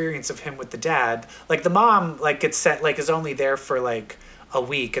whole experience of him with the dad. Like the mom like gets sent, like is only there for like a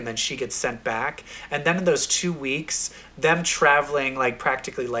week, and then she gets sent back. And then in those 2 weeks, them traveling like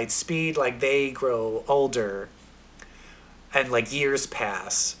practically light speed, like they grow older, and like years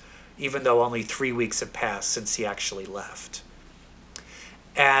pass, even though only 3 weeks have passed since he actually left.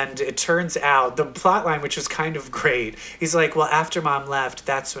 And it turns out the plot line, which was kind of great, he's like, well, after mom left,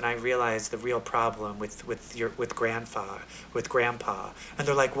 that's when I realized the real problem with grandpa. And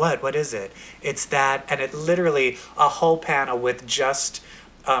they're like, what is it? It's that. And it literally a whole panel with just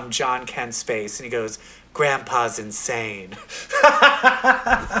John Kent's face, and he goes, grandpa's insane.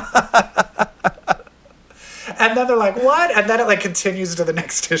 And then they're like, what? And then it like continues to the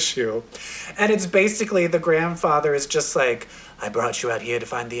next issue. And it's basically the grandfather is just like, I brought you out here to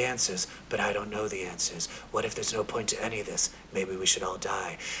find the answers, but I don't know the answers. What if there's no point to any of this? Maybe we should all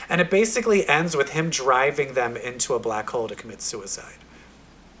die. And it basically ends with him driving them into a black hole to commit suicide.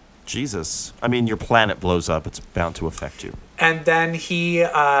 Jesus. I mean, your planet blows up. It's bound to affect you. And then he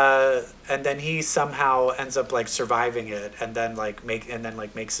somehow ends up like surviving it, and then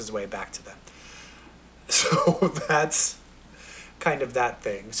makes his way back to them. So that's kind of that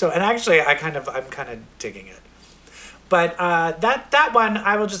thing. So, and actually, I'm kind of digging it. But that one,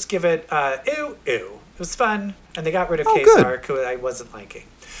 I will just give it ew. It was fun, and they got rid of Kazar, who I wasn't liking.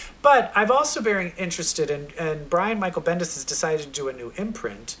 But I've also been interested in, and Brian Michael Bendis has decided to do a new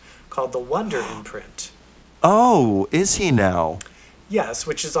imprint called the Wonder Imprint. Oh, is he now? Yes,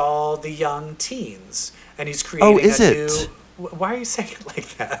 which is all the young teens. And he's creating is a it? new... Why are you saying it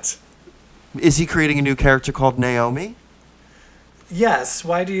like that? Is he creating a new character called Naomi? Yes.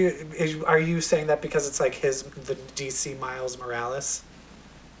 Why do you... Are you saying that because it's like the DC Miles Morales?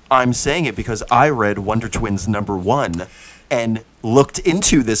 I'm saying it because I read Wonder Twins #1 and looked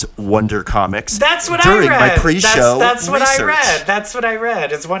into this Wonder Comics That's what during I read. my pre-show That's what research. I read. That's what I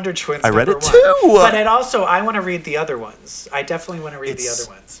read. It's Wonder Twins. I read it #1. too. But it also, I want to read the other ones. I definitely want to read the It's-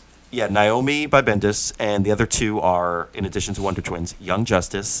 other ones. Yeah, Naomi by Bendis, and the other two are, in addition to Wonder Twins, Young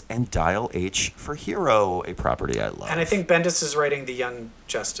Justice and Dial H for Hero, a property I love. And I think Bendis is writing the Young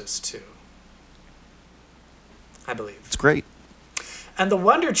Justice too. I believe. It's great. And the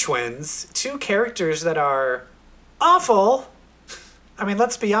Wonder Twins, two characters that are awful. I mean,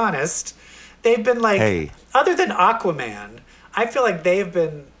 let's be honest. They've been like, Hey. other than Aquaman, I feel like they've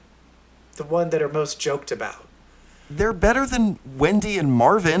been the one that are most joked about. They're better than Wendy and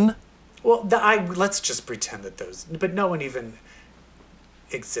Marvin. Well, let's just pretend that those, but no one even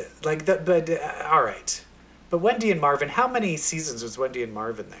exists. Like that, but all right. But Wendy and Marvin, how many seasons was Wendy and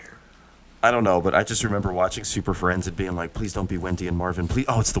Marvin there? I don't know, but I just remember watching Super Friends and being like, please don't be Wendy and Marvin. Please.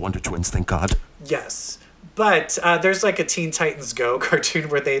 Oh, it's the Wonder Twins, thank God. Yes, but there's like a Teen Titans Go cartoon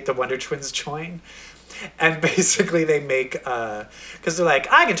where the Wonder Twins join. And basically they make, because they're like,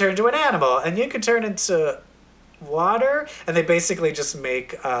 I can turn into an animal, and you can turn into water. And they basically just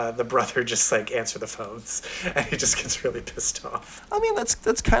make the brother just like answer the phones. And he just gets really pissed off. I mean,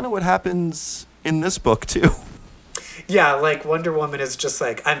 that's kind of what happens in this book, too. Yeah, like Wonder Woman is just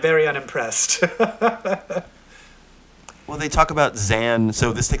like, I'm very unimpressed. Well, they talk about Zan.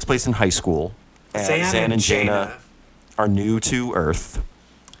 So this takes place in high school. And Zan and Jaina are new to Earth.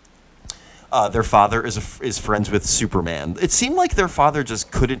 Their father is friends with Superman. It seemed like their father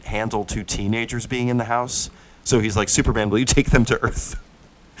just couldn't handle two teenagers being in the house. So he's like, Superman, will you take them to Earth?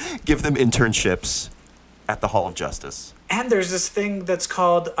 Give them internships at the Hall of Justice. And there's this thing that's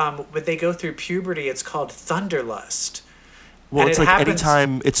called, when they go through puberty, it's called Thunderlust. Well, And it's it like happens-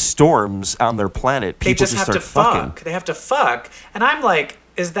 anytime it storms on their planet, They people just just have start to fucking. fuck. They have to fuck. And I'm like,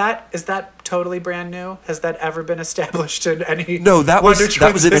 is that totally brand new? Has that ever been established in any No, that Wonder was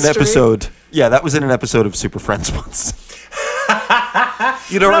Twins in an history? episode. Yeah, that was in an episode of Super Friends once.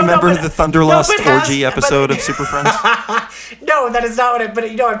 You don't No, remember but- the Thunderlust no, but has- orgy episode of Super Friends? No, that is not what it. But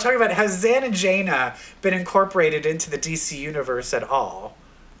I'm talking about, has Zan and Jaina been incorporated into the DC universe at all?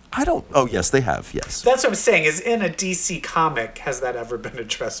 I don't. Oh, yes, they have. Yes, That's what I'm saying. Is in a DC comic has that ever been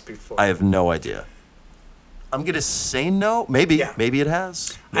addressed before? I have no idea. I'm gonna say no. Maybe. Yeah. Maybe it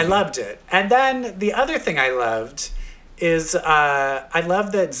has. I loved it. And then the other thing I loved is I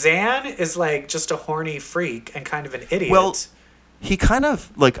love that Zan is like just a horny freak and kind of an idiot. Well, he kind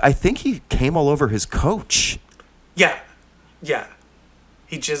of like. I think he came all over his coach. yeah.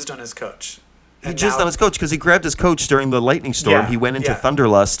 He jizzed on his coach. He And jizzed now- on his coach because he grabbed his coach during the lightning storm. Yeah, He went into yeah.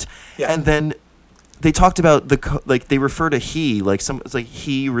 Thunderlust, Yeah. and then they talked about like they refer to he like it's like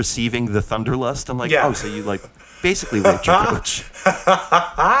he receiving the Thunderlust. I'm like, Yeah. oh, so you like basically raped your coach,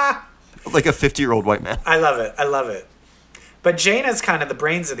 like a 50-year-old white man. I love it. But Jaina's kind of the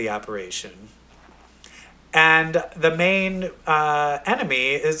brains of the operation. And the main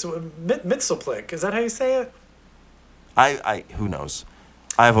enemy is Mxyzptlk. Is that how you say it? I who knows?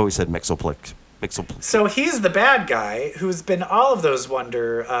 I've always said Mxyzptlk. So he's the bad guy who's been all of those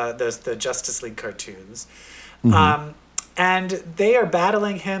the Justice League cartoons. And they are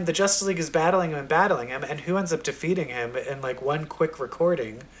battling him. The Justice League is battling him. And who ends up defeating him in like one quick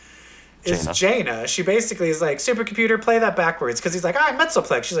recording is Jaina. She basically is like, supercomputer, play that backwards. Because he's like, I'm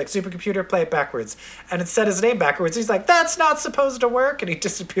Mxyzptlk. She's like, supercomputer, play it backwards. And it said his name backwards. He's like, that's not supposed to work. And he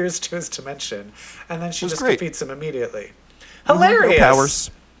disappears to his dimension. And then she was just great. defeats him immediately. Hilarious. No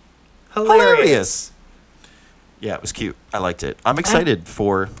powers. Hilarious. Yeah, it was cute. I liked it. I'm excited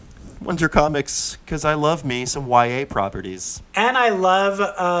for Wonder Comics because I love me some YA properties. And I love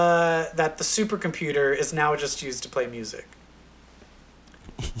that the supercomputer is now just used to play music.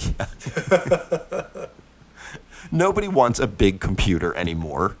 Nobody wants a big computer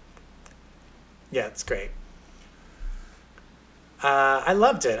anymore. Yeah, it's great. I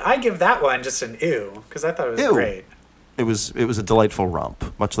loved it. I give that one just an ew because I thought it was Ew. great. It was a delightful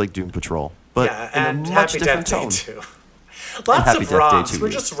romp, much like Doom Patrol, but Yeah, in and a much Happy different Death tone. Day too. Lots Happy of Death Day romps. to We're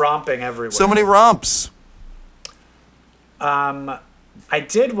you. just romping everywhere. So many romps. I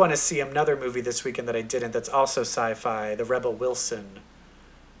did want to see another movie this weekend that I didn't. That's also sci-fi. The Rebel Wilson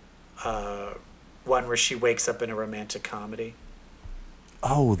one where she wakes up in a romantic comedy.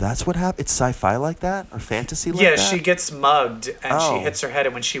 Oh, that's what happened. It's sci-fi like that or fantasy like Yeah, that. she gets mugged and she Oh. hits her head,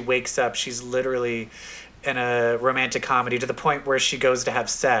 and when she wakes up, she's literally in a romantic comedy to the point where she goes to have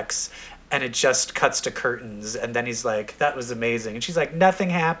sex and it just cuts to curtains, and then he's like, "That was amazing," and she's like, "Nothing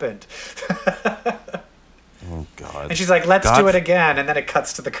happened." Oh God. And she's like, "Let's God, do it again," and then it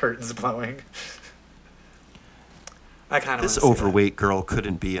cuts to the curtains blowing. I kind of This overweight girl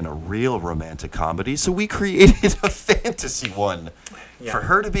couldn't be in a real romantic comedy, so we created a fantasy one Yeah. for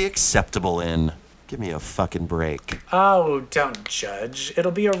her to be acceptable in. Give me a fucking break. Oh, don't judge.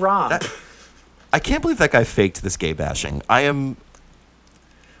 It'll be a romp. I can't believe that guy faked this gay bashing. I am.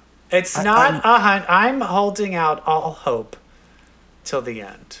 It's I- not a hunt. I'm holding out all hope till the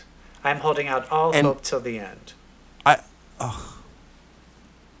end. I'm holding out all And- hope till the end.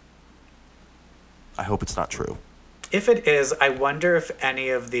 I hope it's not true. If it is, I wonder if any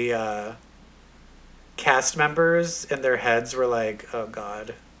of the cast members in their heads were like, "Oh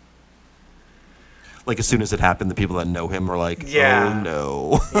God." Like as soon as it happened, the people that know him were like, Yeah. "Oh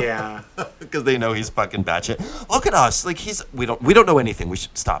no," Yeah. because they know he's fucking batshit. Look at us, like we don't know anything. We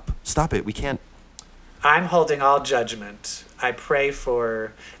should stop it. We can't. I'm holding all judgment. I pray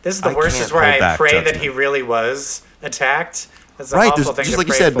for. This is the I worst. can't Is where hold I back pray that judgment. he really was attacked. That's an Right, awful there's, thing just to like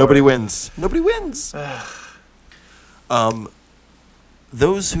you pray said, for. nobody wins. Nobody wins.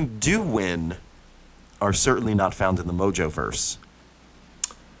 Those who do win are certainly not found in the Mojo verse.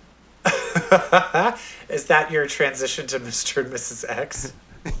 Is that your transition to Mr. and Mrs. X?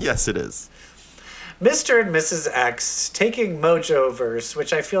 Yes, it is. Mr. and Mrs. X taking Mojoverse,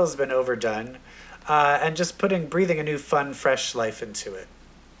 which I feel has been overdone, and just breathing a new, fun, fresh life into it.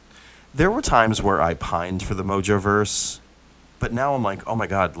 There were times where I pined for the Mojo verse, but now I'm like, oh my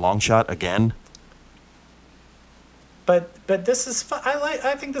God, long shot again. But this is fun.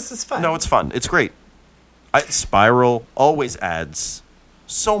 I think this is fun. No, it's fun. It's great. Spiral always adds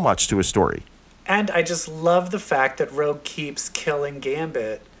so much to a story. And I just love the fact that Rogue keeps killing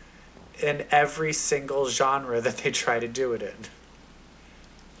Gambit in every single genre that they try to do it in.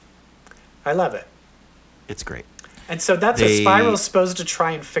 I love it. It's great. And so that's what Spiral's supposed to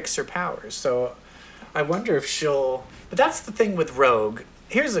try and fix her powers. So I wonder if she'll... But that's the thing with Rogue.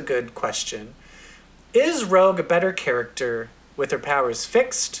 Here's a good question. Is Rogue a better character with her powers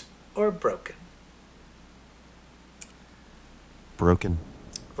fixed or broken? Broken.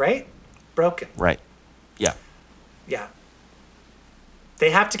 Right? Broken. Right. Yeah. Yeah.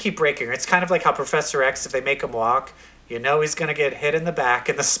 They have to keep breaking her. It's kind of like how Professor X, if they make him walk, you know he's going to get hit in the back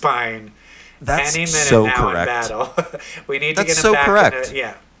and the spine That's any minute so now correct. in battle. We need to That's get him so back. correct.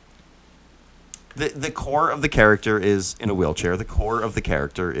 Yeah. The core of the character is in a wheelchair. The core of the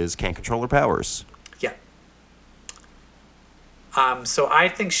character is can't control her powers. Yeah. So I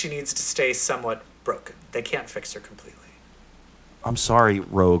think she needs to stay somewhat broken. They can't fix her completely. I'm sorry,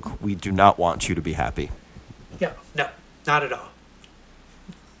 Rogue. We do not want you to be happy. Yeah. No, not at all.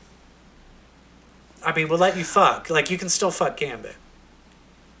 I mean, we'll let you fuck. Like, you can still fuck Gambit.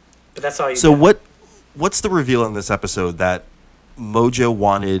 But that's all you So get. what's the reveal in this episode that Mojo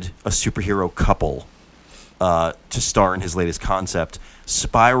wanted a superhero couple to star in his latest concept?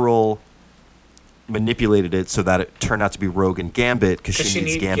 Spiral manipulated it so that it turned out to be Rogue and Gambit because she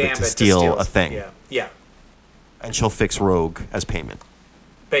needs Gambit to steal a thing. Yeah. Yeah. And she'll fix Rogue as payment.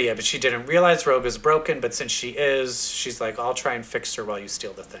 But she didn't realize Rogue is broken, but since she is, she's like, I'll try and fix her while you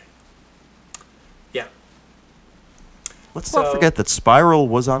steal the thing. Yeah. Let's not forget that Spiral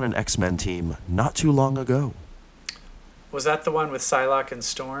was on an X-Men team not too long ago. Was that the one with Psylocke and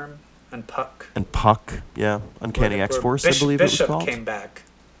Storm and Puck? And Puck, yeah. Uncanny Where X-Force, I believe Bishop it was called. came back.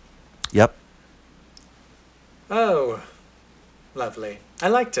 Yep. Oh, lovely. I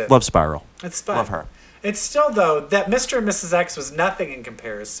liked it. Love Spiral. It's fun. Love her. It's still, though, that Mr. and Mrs. X was nothing in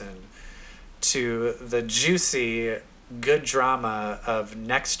comparison to the juicy, good drama of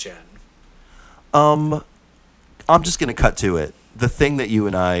Next Gen. I'm just going to cut to it. The thing that you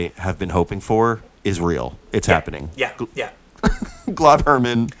and I have been hoping for is real. It's happening. Yeah, yeah. Glob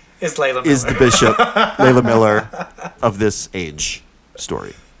Herman Is Layla Miller. is the Bishop, Layla Miller, of this age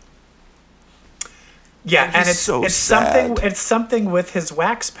story. Yeah, I'm and just so it's sad. something with his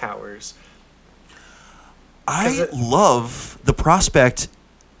wax powers. I love the prospect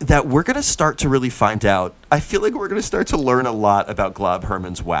that we're going to start to really find out. I feel like we're going to start to learn a lot about Glob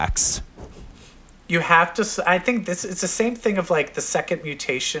Herman's wax. You have to. I think it's the same thing of like the second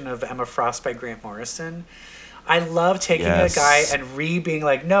mutation of Emma Frost by Grant Morrison. I love taking Yes. a guy and being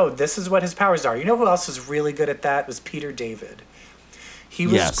like, no, this is what his powers are. You know who else was really good at that? Was Peter David. He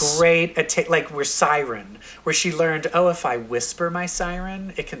was Yes. great at like where Siren, where she learned, oh, if I whisper my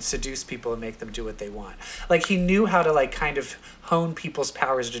siren, it can seduce people and make them do what they want. Like he knew how to like kind of hone people's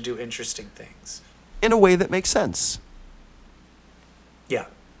powers to do interesting things. In a way that makes sense. Yeah,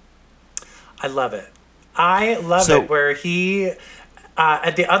 I love it. I love So- it where he.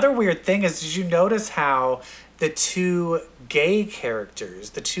 And the other weird thing is, did you notice how the two gay characters,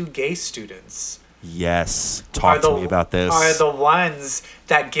 the two gay students, Yes. Talk to me about this. are the ones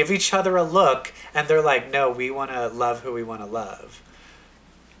that give each other a look and they're like, no, we want to love who we want to love.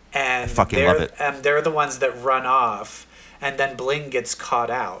 And fucking they're, love it. And they're the ones that run off, and then Bling gets caught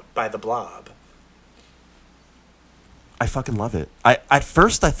out by the Blob. I fucking love it. At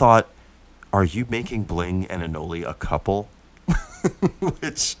first I thought, are you making Bling and Anoli a couple?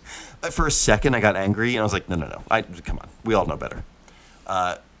 Which, for a second, I got angry, and I was like, no. Come on. We all know better.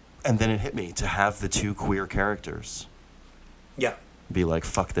 And then it hit me to have the two queer characters Yeah. be like,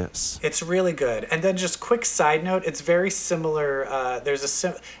 fuck this. It's really good. And then just quick side note, it's very similar. There's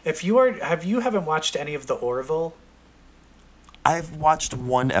a if you haven't watched any of the Orville, I've watched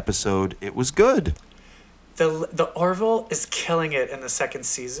one episode. It was good. the Orville is killing it in the second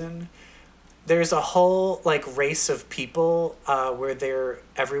season. There's a whole like race of people where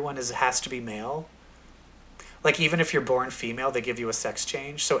everyone has to be male. Like even if you're born female, they give you a sex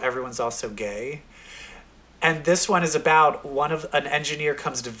change, so everyone's also gay. And this one is about an engineer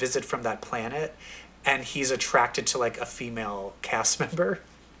comes to visit from that planet, and he's attracted to like a female cast member.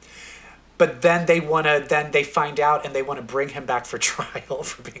 But then they find out and they want to bring him back for trial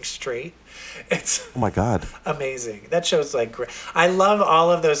for being straight. It's Oh my God. amazing. That show's like great. I love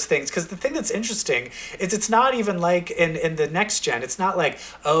all of those things because the thing that's interesting is it's not even like in the next gen. It's not like,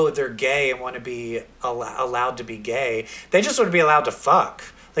 oh, they're gay and want to be allowed to be gay. They just want to be allowed to fuck.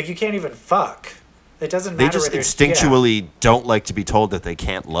 Like you can't even fuck. It doesn't matter. They just whether instinctually don't like to be told that they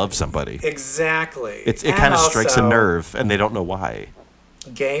can't love somebody. Exactly. It And kind of strikes a also, nerve, and they don't know why.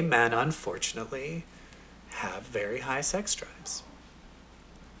 Gay men, unfortunately, have very high sex drives.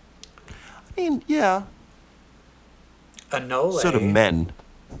 I mean, yeah. Anole. So do men.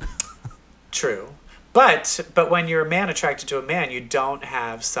 True. But when you're a man attracted to a man, you don't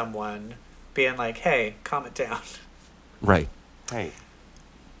have someone being like, hey, calm it down. Right. Hey.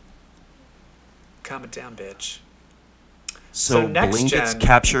 Calm it down, bitch. So next Bling gets gen-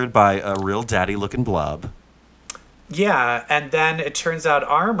 captured by a real daddy-looking blob. Yeah, and then it turns out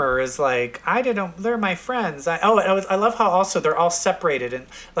Armor is like, they're my friends. I love how also they're all separated, and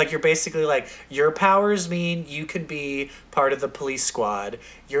like you're basically like, your powers mean you can be part of the police squad.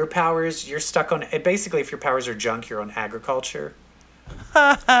 Your powers, you're stuck on, basically if your powers are junk, you're on agriculture.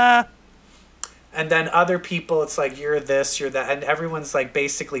 And then other people, it's like, you're this, you're that, and everyone's like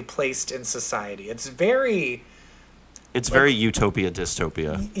basically placed in society. It's very... It's very utopia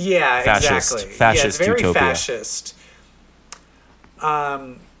dystopia. Yeah, Fascist- exactly. fascist yeah, it's very utopia. fascist.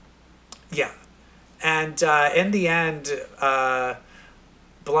 Yeah. And in the end,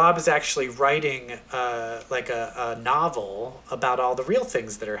 Blob is actually writing like a novel about all the real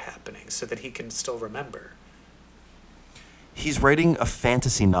things that are happening so that he can still remember. He's writing a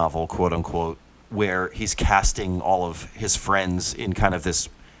fantasy novel, quote unquote, where he's casting all of his friends in kind of this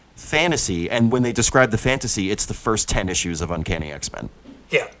fantasy, and when they describe the fantasy, it's the first 10 issues of Uncanny X-Men.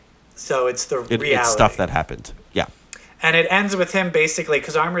 Yeah. So it's the reality. It's stuff that happened. Yeah. And it ends with him basically,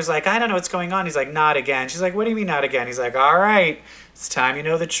 because Armor's like, I don't know what's going on. He's like, not again. She's like, what do you mean not again? He's like, all right, it's time you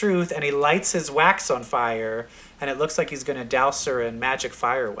know the truth. And he lights his wax on fire, and it looks like he's going to douse her in magic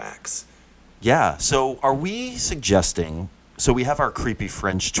fire wax. Yeah. So are we suggesting... So we have our creepy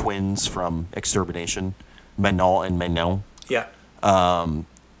French twins from Extermination, Manon and Manon. Yeah.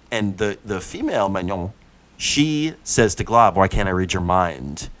 And the female Manon, she says to Glob, why can't I read your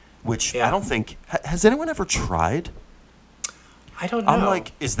mind? Which Yeah. I don't think... has anyone ever tried? I don't know. I'm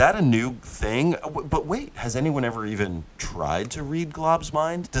like, is that a new thing? But wait, has anyone ever even tried to read Glob's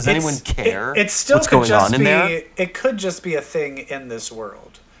mind? Does anyone care It still what's could going just on in be, there? It could just be a thing in this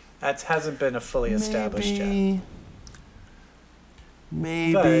world. That hasn't been fully established yet.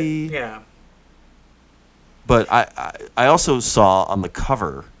 Maybe. But, yeah. But I also saw on the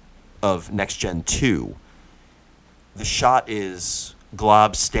cover of Next Gen 2, the shot is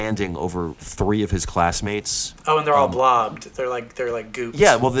Glob standing over 3 of his classmates. Oh, and they're all blobbed. They're like gooped.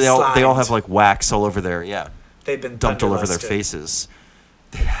 Yeah, well, they all slimed. have like wax all over their, yeah, They've been dumped all over their thunderlusted. faces.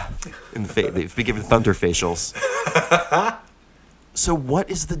 They've been given thunder facials. So what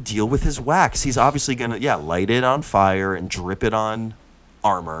is the deal with his wax? He's obviously going to, light it on fire and drip it on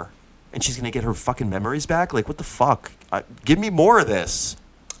Armor. And she's going to get her fucking memories back? Like, what the fuck? Give me more of this.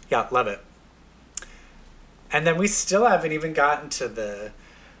 Yeah, love it. And then we still haven't even gotten to the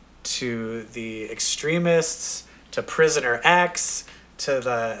extremists, to Prisoner X, to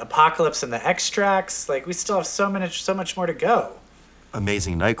the Apocalypse and the Extracts. Like, we still have so much more to go.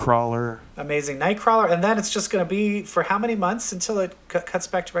 Amazing Nightcrawler. Amazing Nightcrawler, and then it's just going to be for how many months until it cuts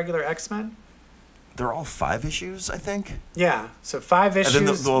back to regular X-Men? They're all 5 issues, I think. Yeah, so 5 issues. And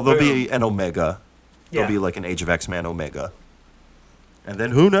then there'll be an Omega. Yeah. There'll be like an Age of X-Men Omega. And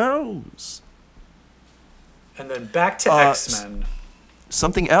then who knows? And then back to X-Men.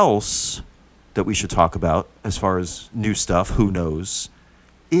 Something else that we should talk about as far as new stuff, who knows,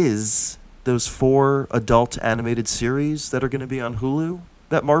 is those 4 adult animated series that are going to be on Hulu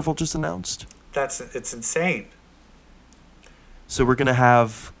that Marvel just announced. It's insane. So we're going to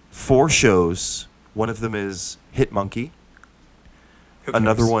have 4 shows. One of them is Hit Monkey.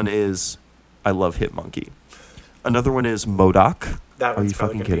 Another one is I love Hit Monkey. Another one is MODOK. That Are one's you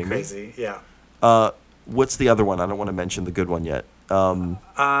probably fucking gonna be kidding crazy. me? Yeah. What's the other one? I don't want to mention the good one yet.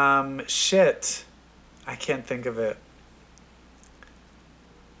 Shit. I can't think of it.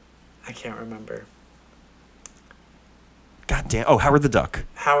 I can't remember. God damn. Oh, Howard the Duck.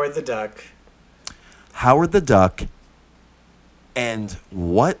 Howard the Duck. Howard the Duck. And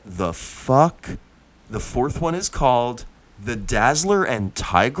what the fuck? The 4th one is called The Dazzler and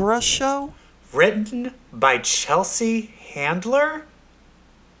Tigra Show? Written by Chelsea Handler?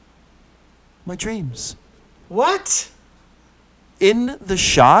 My dreams. What? In the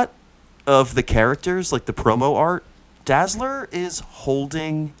shot of the characters, like the promo art, Dazzler is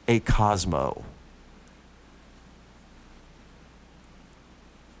holding a Cosmo.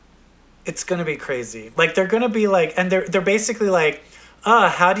 It's gonna be crazy. Like, they're gonna be like, and they're basically like,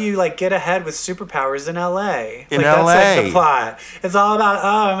 how do you like get ahead with superpowers in LA? In That's LA. like the plot. It's all about,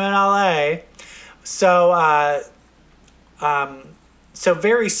 I'm in LA. So so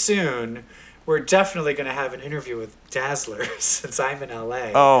very soon we're definitely gonna have an interview with Dazzler since I'm in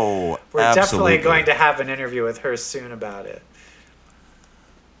LA. Oh, We're absolutely. definitely going to have an interview with her soon about it.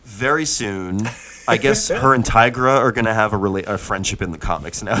 Very soon. I guess her and Tigra are going to have a friendship in the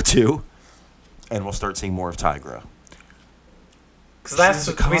comics now, too. And we'll start seeing more of Tigra. Because last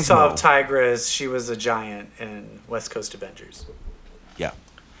She's a we saw of Cosmo. Tigra is she was a giant in West Coast Avengers. Yeah.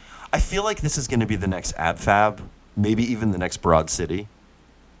 I feel like this is going to be the next AbFab, maybe even the next Broad City.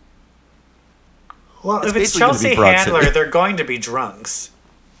 Well, It's if it's basically gonna be Chelsea Broad Handler, City. they're going to be drunks.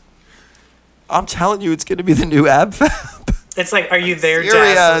 I'm telling you, it's going to be the new AbFab. It's like, are you there,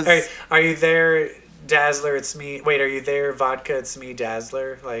 serious. Dazzler? Are you there, Dazzler? It's me. Wait, are you there, Vodka? It's me,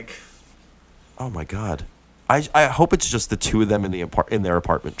 Dazzler. Like, Oh, my God. I hope it's just the two of them in in their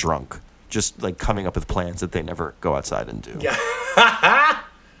apartment drunk. Just, like, coming up with plans that they never go outside and do. yeah.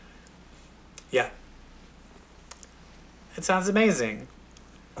 Yeah. It sounds amazing.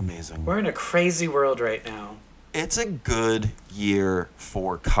 Amazing. We're in a crazy world right now. It's a good year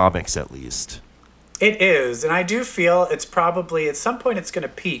for comics, at least. It is, and I do feel it's probably, at some point, it's going to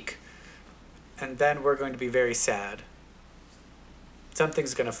peak, and then we're going to be very sad.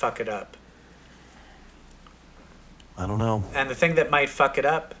 Something's going to fuck it up. I don't know. And the thing that might fuck it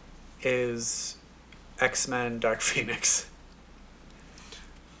up is X-Men Dark Phoenix.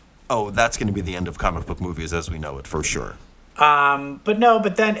 Oh, that's going to be the end of comic book movies as we know it, for sure.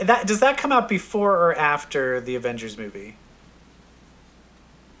 But then, does that come out before or after the Avengers movie?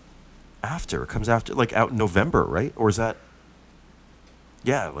 After. It comes after, like, out in November, right? Or is that...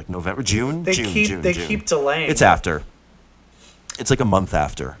 Yeah, like November, June? They June. keep delaying. It's after. It's like a month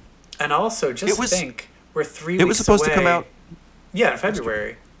after. And also, just think, we're 3 weeks away. It was supposed to come out... Yeah, in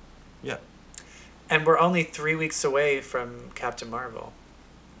February. Yeah. And we're only 3 weeks away from Captain Marvel.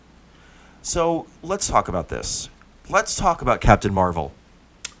 So, let's talk about this. Let's talk about Captain Marvel.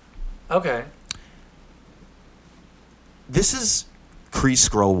 Okay. This is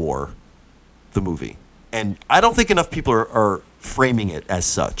Kree-Skrull War, the movie. And I don't think enough people are framing it as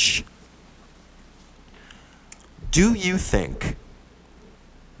such. Do you think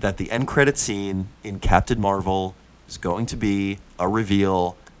that the end credit scene in Captain Marvel is going to be a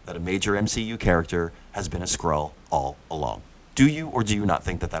reveal that a major MCU character has been a Skrull all along? Do you or do you not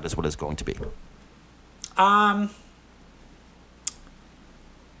think that that is what it's going to be?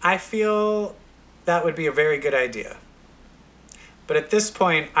 I feel that would be a very good idea. But at this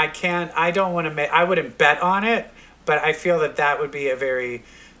point, I wouldn't bet on it, but I feel that would be a very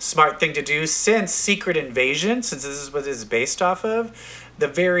smart thing to do since Secret Invasion, since this is what it is based off of,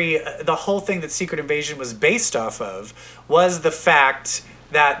 the whole thing that Secret Invasion was based off of was the fact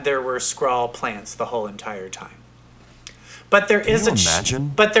that there were Skrull plants the whole entire time. But there is Can you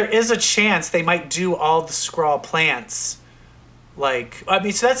imagine? But there is a chance they might do all the Skrull plants Like, I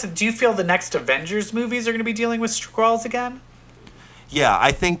mean, so that's. Do you feel the next Avengers movies are going to be dealing with Skrulls again? Yeah,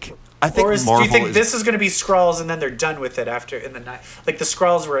 I think Or do Marvel you think is, this is going to be Skrulls and then they're done with it after in the like the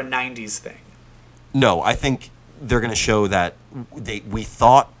Skrulls were a '90s thing? No, I think they're going to show that we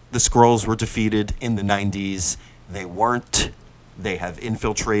thought the Skrulls were defeated in the 90s. They weren't. They have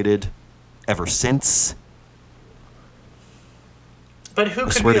infiltrated ever since. But who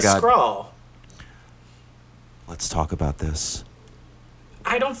could swear be a to God. Skrull? Let's talk about this.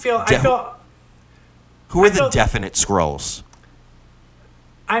 I don't feel. I Def- feel. Who are I the feel- definite Skrulls?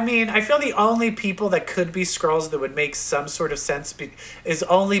 I mean, I feel the only people that could be Skrulls that would make some sort of sense is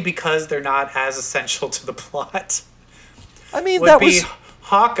only because they're not as essential to the plot. I mean, Would that be was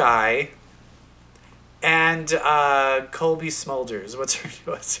Hawkeye and Colby Smulders.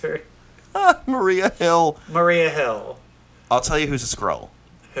 What's her? Maria Hill. Maria Hill. I'll tell you who's a Skrull.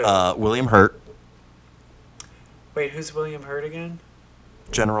 Who? William Hurt, Wait, who's William Hurt again?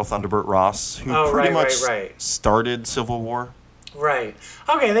 General Thunderbird Ross, who Oh, pretty right, much right. started Civil War. Right.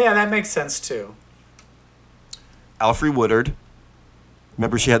 Okay, yeah, that makes sense too. Alfre Woodard.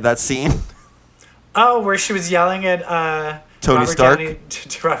 Remember she had that scene? Oh, where she was yelling at Tony Robert Stark? Downey,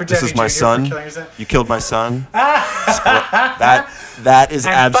 to Robert This Downey is my Jr. for son. killing his son. You killed my son. that is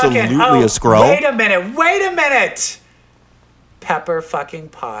And absolutely fucking, a Skrull. Wait a minute. Pepper fucking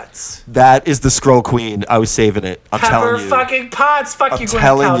Potts. That is the Skrull Queen. I was saving it. I'm Pepper telling you. fucking Potts. Fuck I'm you, Gwyneth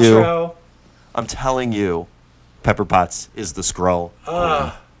telling you. Paltrow. I'm telling you. Pepper Potts is the Skrull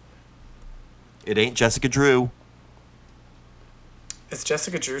Queen. It ain't Jessica Drew. Is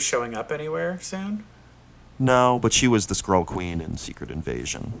Jessica Drew showing up anywhere soon? No, but she was the Skrull Queen in Secret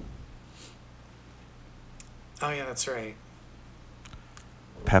Invasion. Oh yeah, that's right.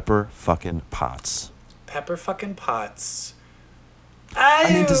 Pepper fucking Potts. Pepper fucking Potts.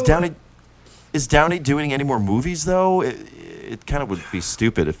 I mean, Ew. is Downey doing any more movies though? It kind of would be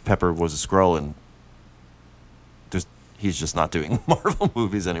stupid if Pepper was a Skrull and he's just not doing Marvel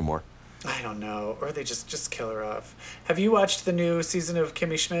movies anymore. I don't know, or they just kill her off. Have you watched the new season of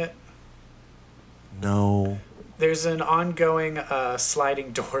Kimmy Schmidt? No. There's an ongoing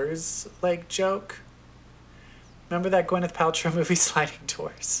sliding doors like joke. Remember that Gwyneth Paltrow movie, Sliding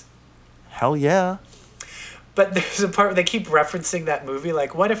Doors? Hell yeah. But there's a part where they keep referencing that movie,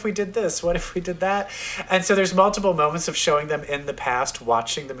 like, what if we did this? What if we did that? And so there's multiple moments of showing them in the past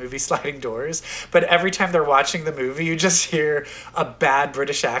watching the movie Sliding Doors. But every time they're watching the movie, you just hear a bad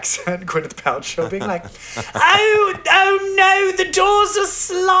British accent, Gwyneth Paltrow being like, oh no, the doors are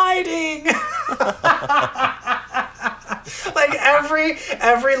sliding. Like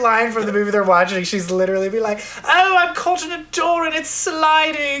every line from the movie they're watching, she's literally be like, oh, I'm caught in a door and it's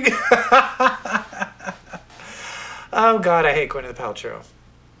sliding. Oh God, I hate Gwyneth Paltrow.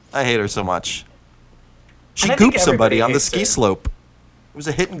 I hate her so much. She And I think gooped somebody everybody on the hates ski her. slope. It was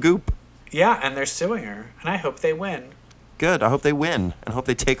a hit and goop. Yeah, and they're suing her, and I hope they win. Good. I hope they win and hope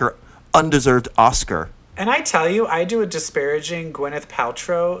they take her undeserved Oscar. And I tell you, I do a disparaging Gwyneth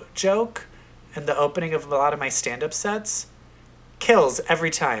Paltrow joke in the opening of a lot of my stand-up sets. Kills every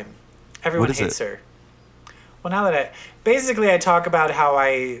time. Everyone What is hates it? her. Well, now that I talk about how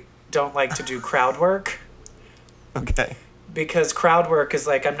I don't like to do crowd work. Okay. Because crowd work is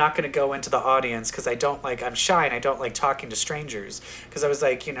like, I'm not going to go into the audience because I'm shy and I don't like talking to strangers. Because I was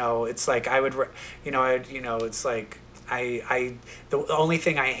like, it's like it's like the only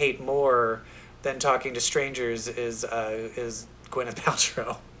thing I hate more than talking to strangers is Gwyneth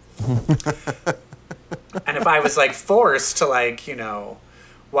Paltrow. And if I was like forced to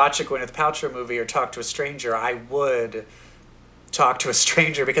watch a Gwyneth Paltrow movie or talk to a stranger, I would talk to a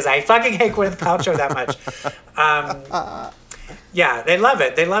stranger because I fucking hate Gwyneth Paltrow that much. Yeah, they love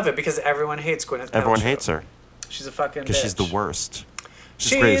it. They love it because everyone hates Gwyneth Paltrow. Everyone hates her She's a fucking because bitch. she's the worst.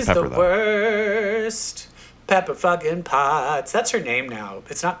 She's great as She's Pepper, the though. worst. Pepper fucking Potts. That's her name now.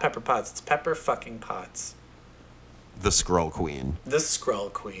 It's not Pepper Potts. It's Pepper fucking Potts. The Skrull Queen. The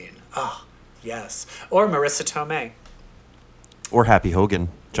Skrull Queen. Oh, yes. Or Marissa Tomei. Or Happy Hogan,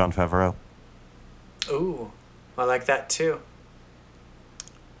 Jon Favreau. Ooh, I like that too.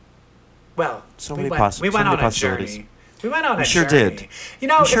 Well, So we many went, possi- we so went many on a possibilities. journey. We went on We a sure journey. did. You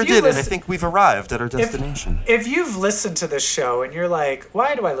know, We sure if you did, and I listen- think we've arrived at our destination. If you've listened to this show and you're like,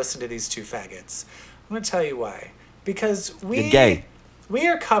 why do I listen to these two faggots? I'm going to tell you why. Because You're gay. we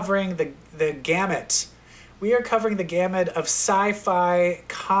are covering the gamut. We are covering the gamut of sci-fi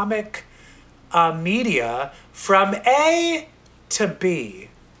comic media from A to B.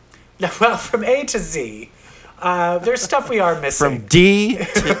 Well, from A to Z. There's stuff we are missing. From D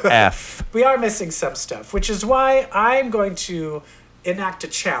to F. We are missing some stuff, which is why I'm going to enact a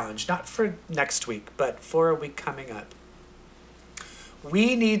challenge, not for next week, but for a week coming up.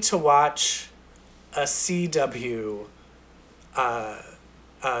 we need to watch a CW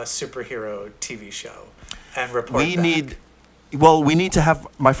superhero TV show and report We back. we need to have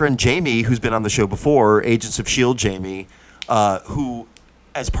my friend Jamie, who's been on the show before, Agents of S.H.I.E.L.D. Jamie, who,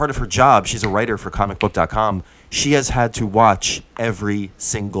 as part of her job, she's a writer for comicbook.com. She has had to watch every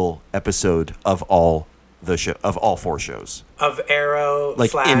single episode of all all 4 shows. Of Arrow,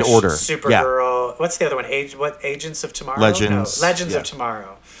 Like, Flash, in order. Supergirl. What's the other one? Agents of Tomorrow? Legends. No, Legends Yeah. of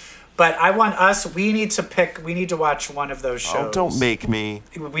Tomorrow. But we need to watch one of those shows. Oh, don't make me.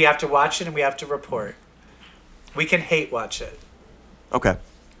 We have to watch it and we have to report. We can hate watch it, Okay.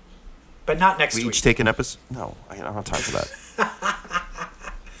 but not next We week. each take an episode? No, I don't have time for that.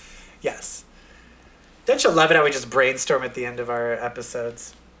 Yes. Don't you love it how we just brainstorm at the end of our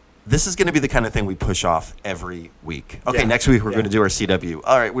episodes? This is going to be the kind of thing we push off every week. Okay, Yeah. next week we're Yeah. going to do our CW.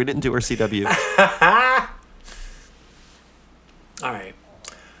 All right, we didn't do our CW. All right.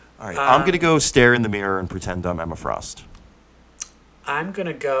 All right, I'm going to go stare in the mirror and pretend I'm Emma Frost. I'm going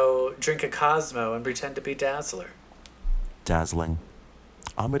to go drink a Cosmo and pretend to be Dazzler. Dazzling.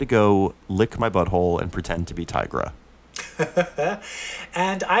 I'm going to go lick my butthole and pretend to be Tigra.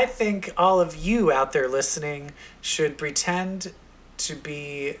 And I think all of you out there listening should pretend to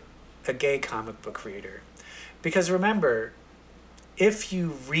be a gay comic book reader. Because remember, if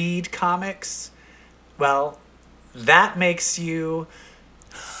you read comics, well, that makes you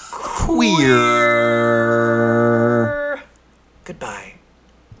Queer. Goodbye.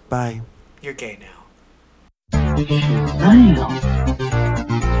 Bye. You're gay now. Wow.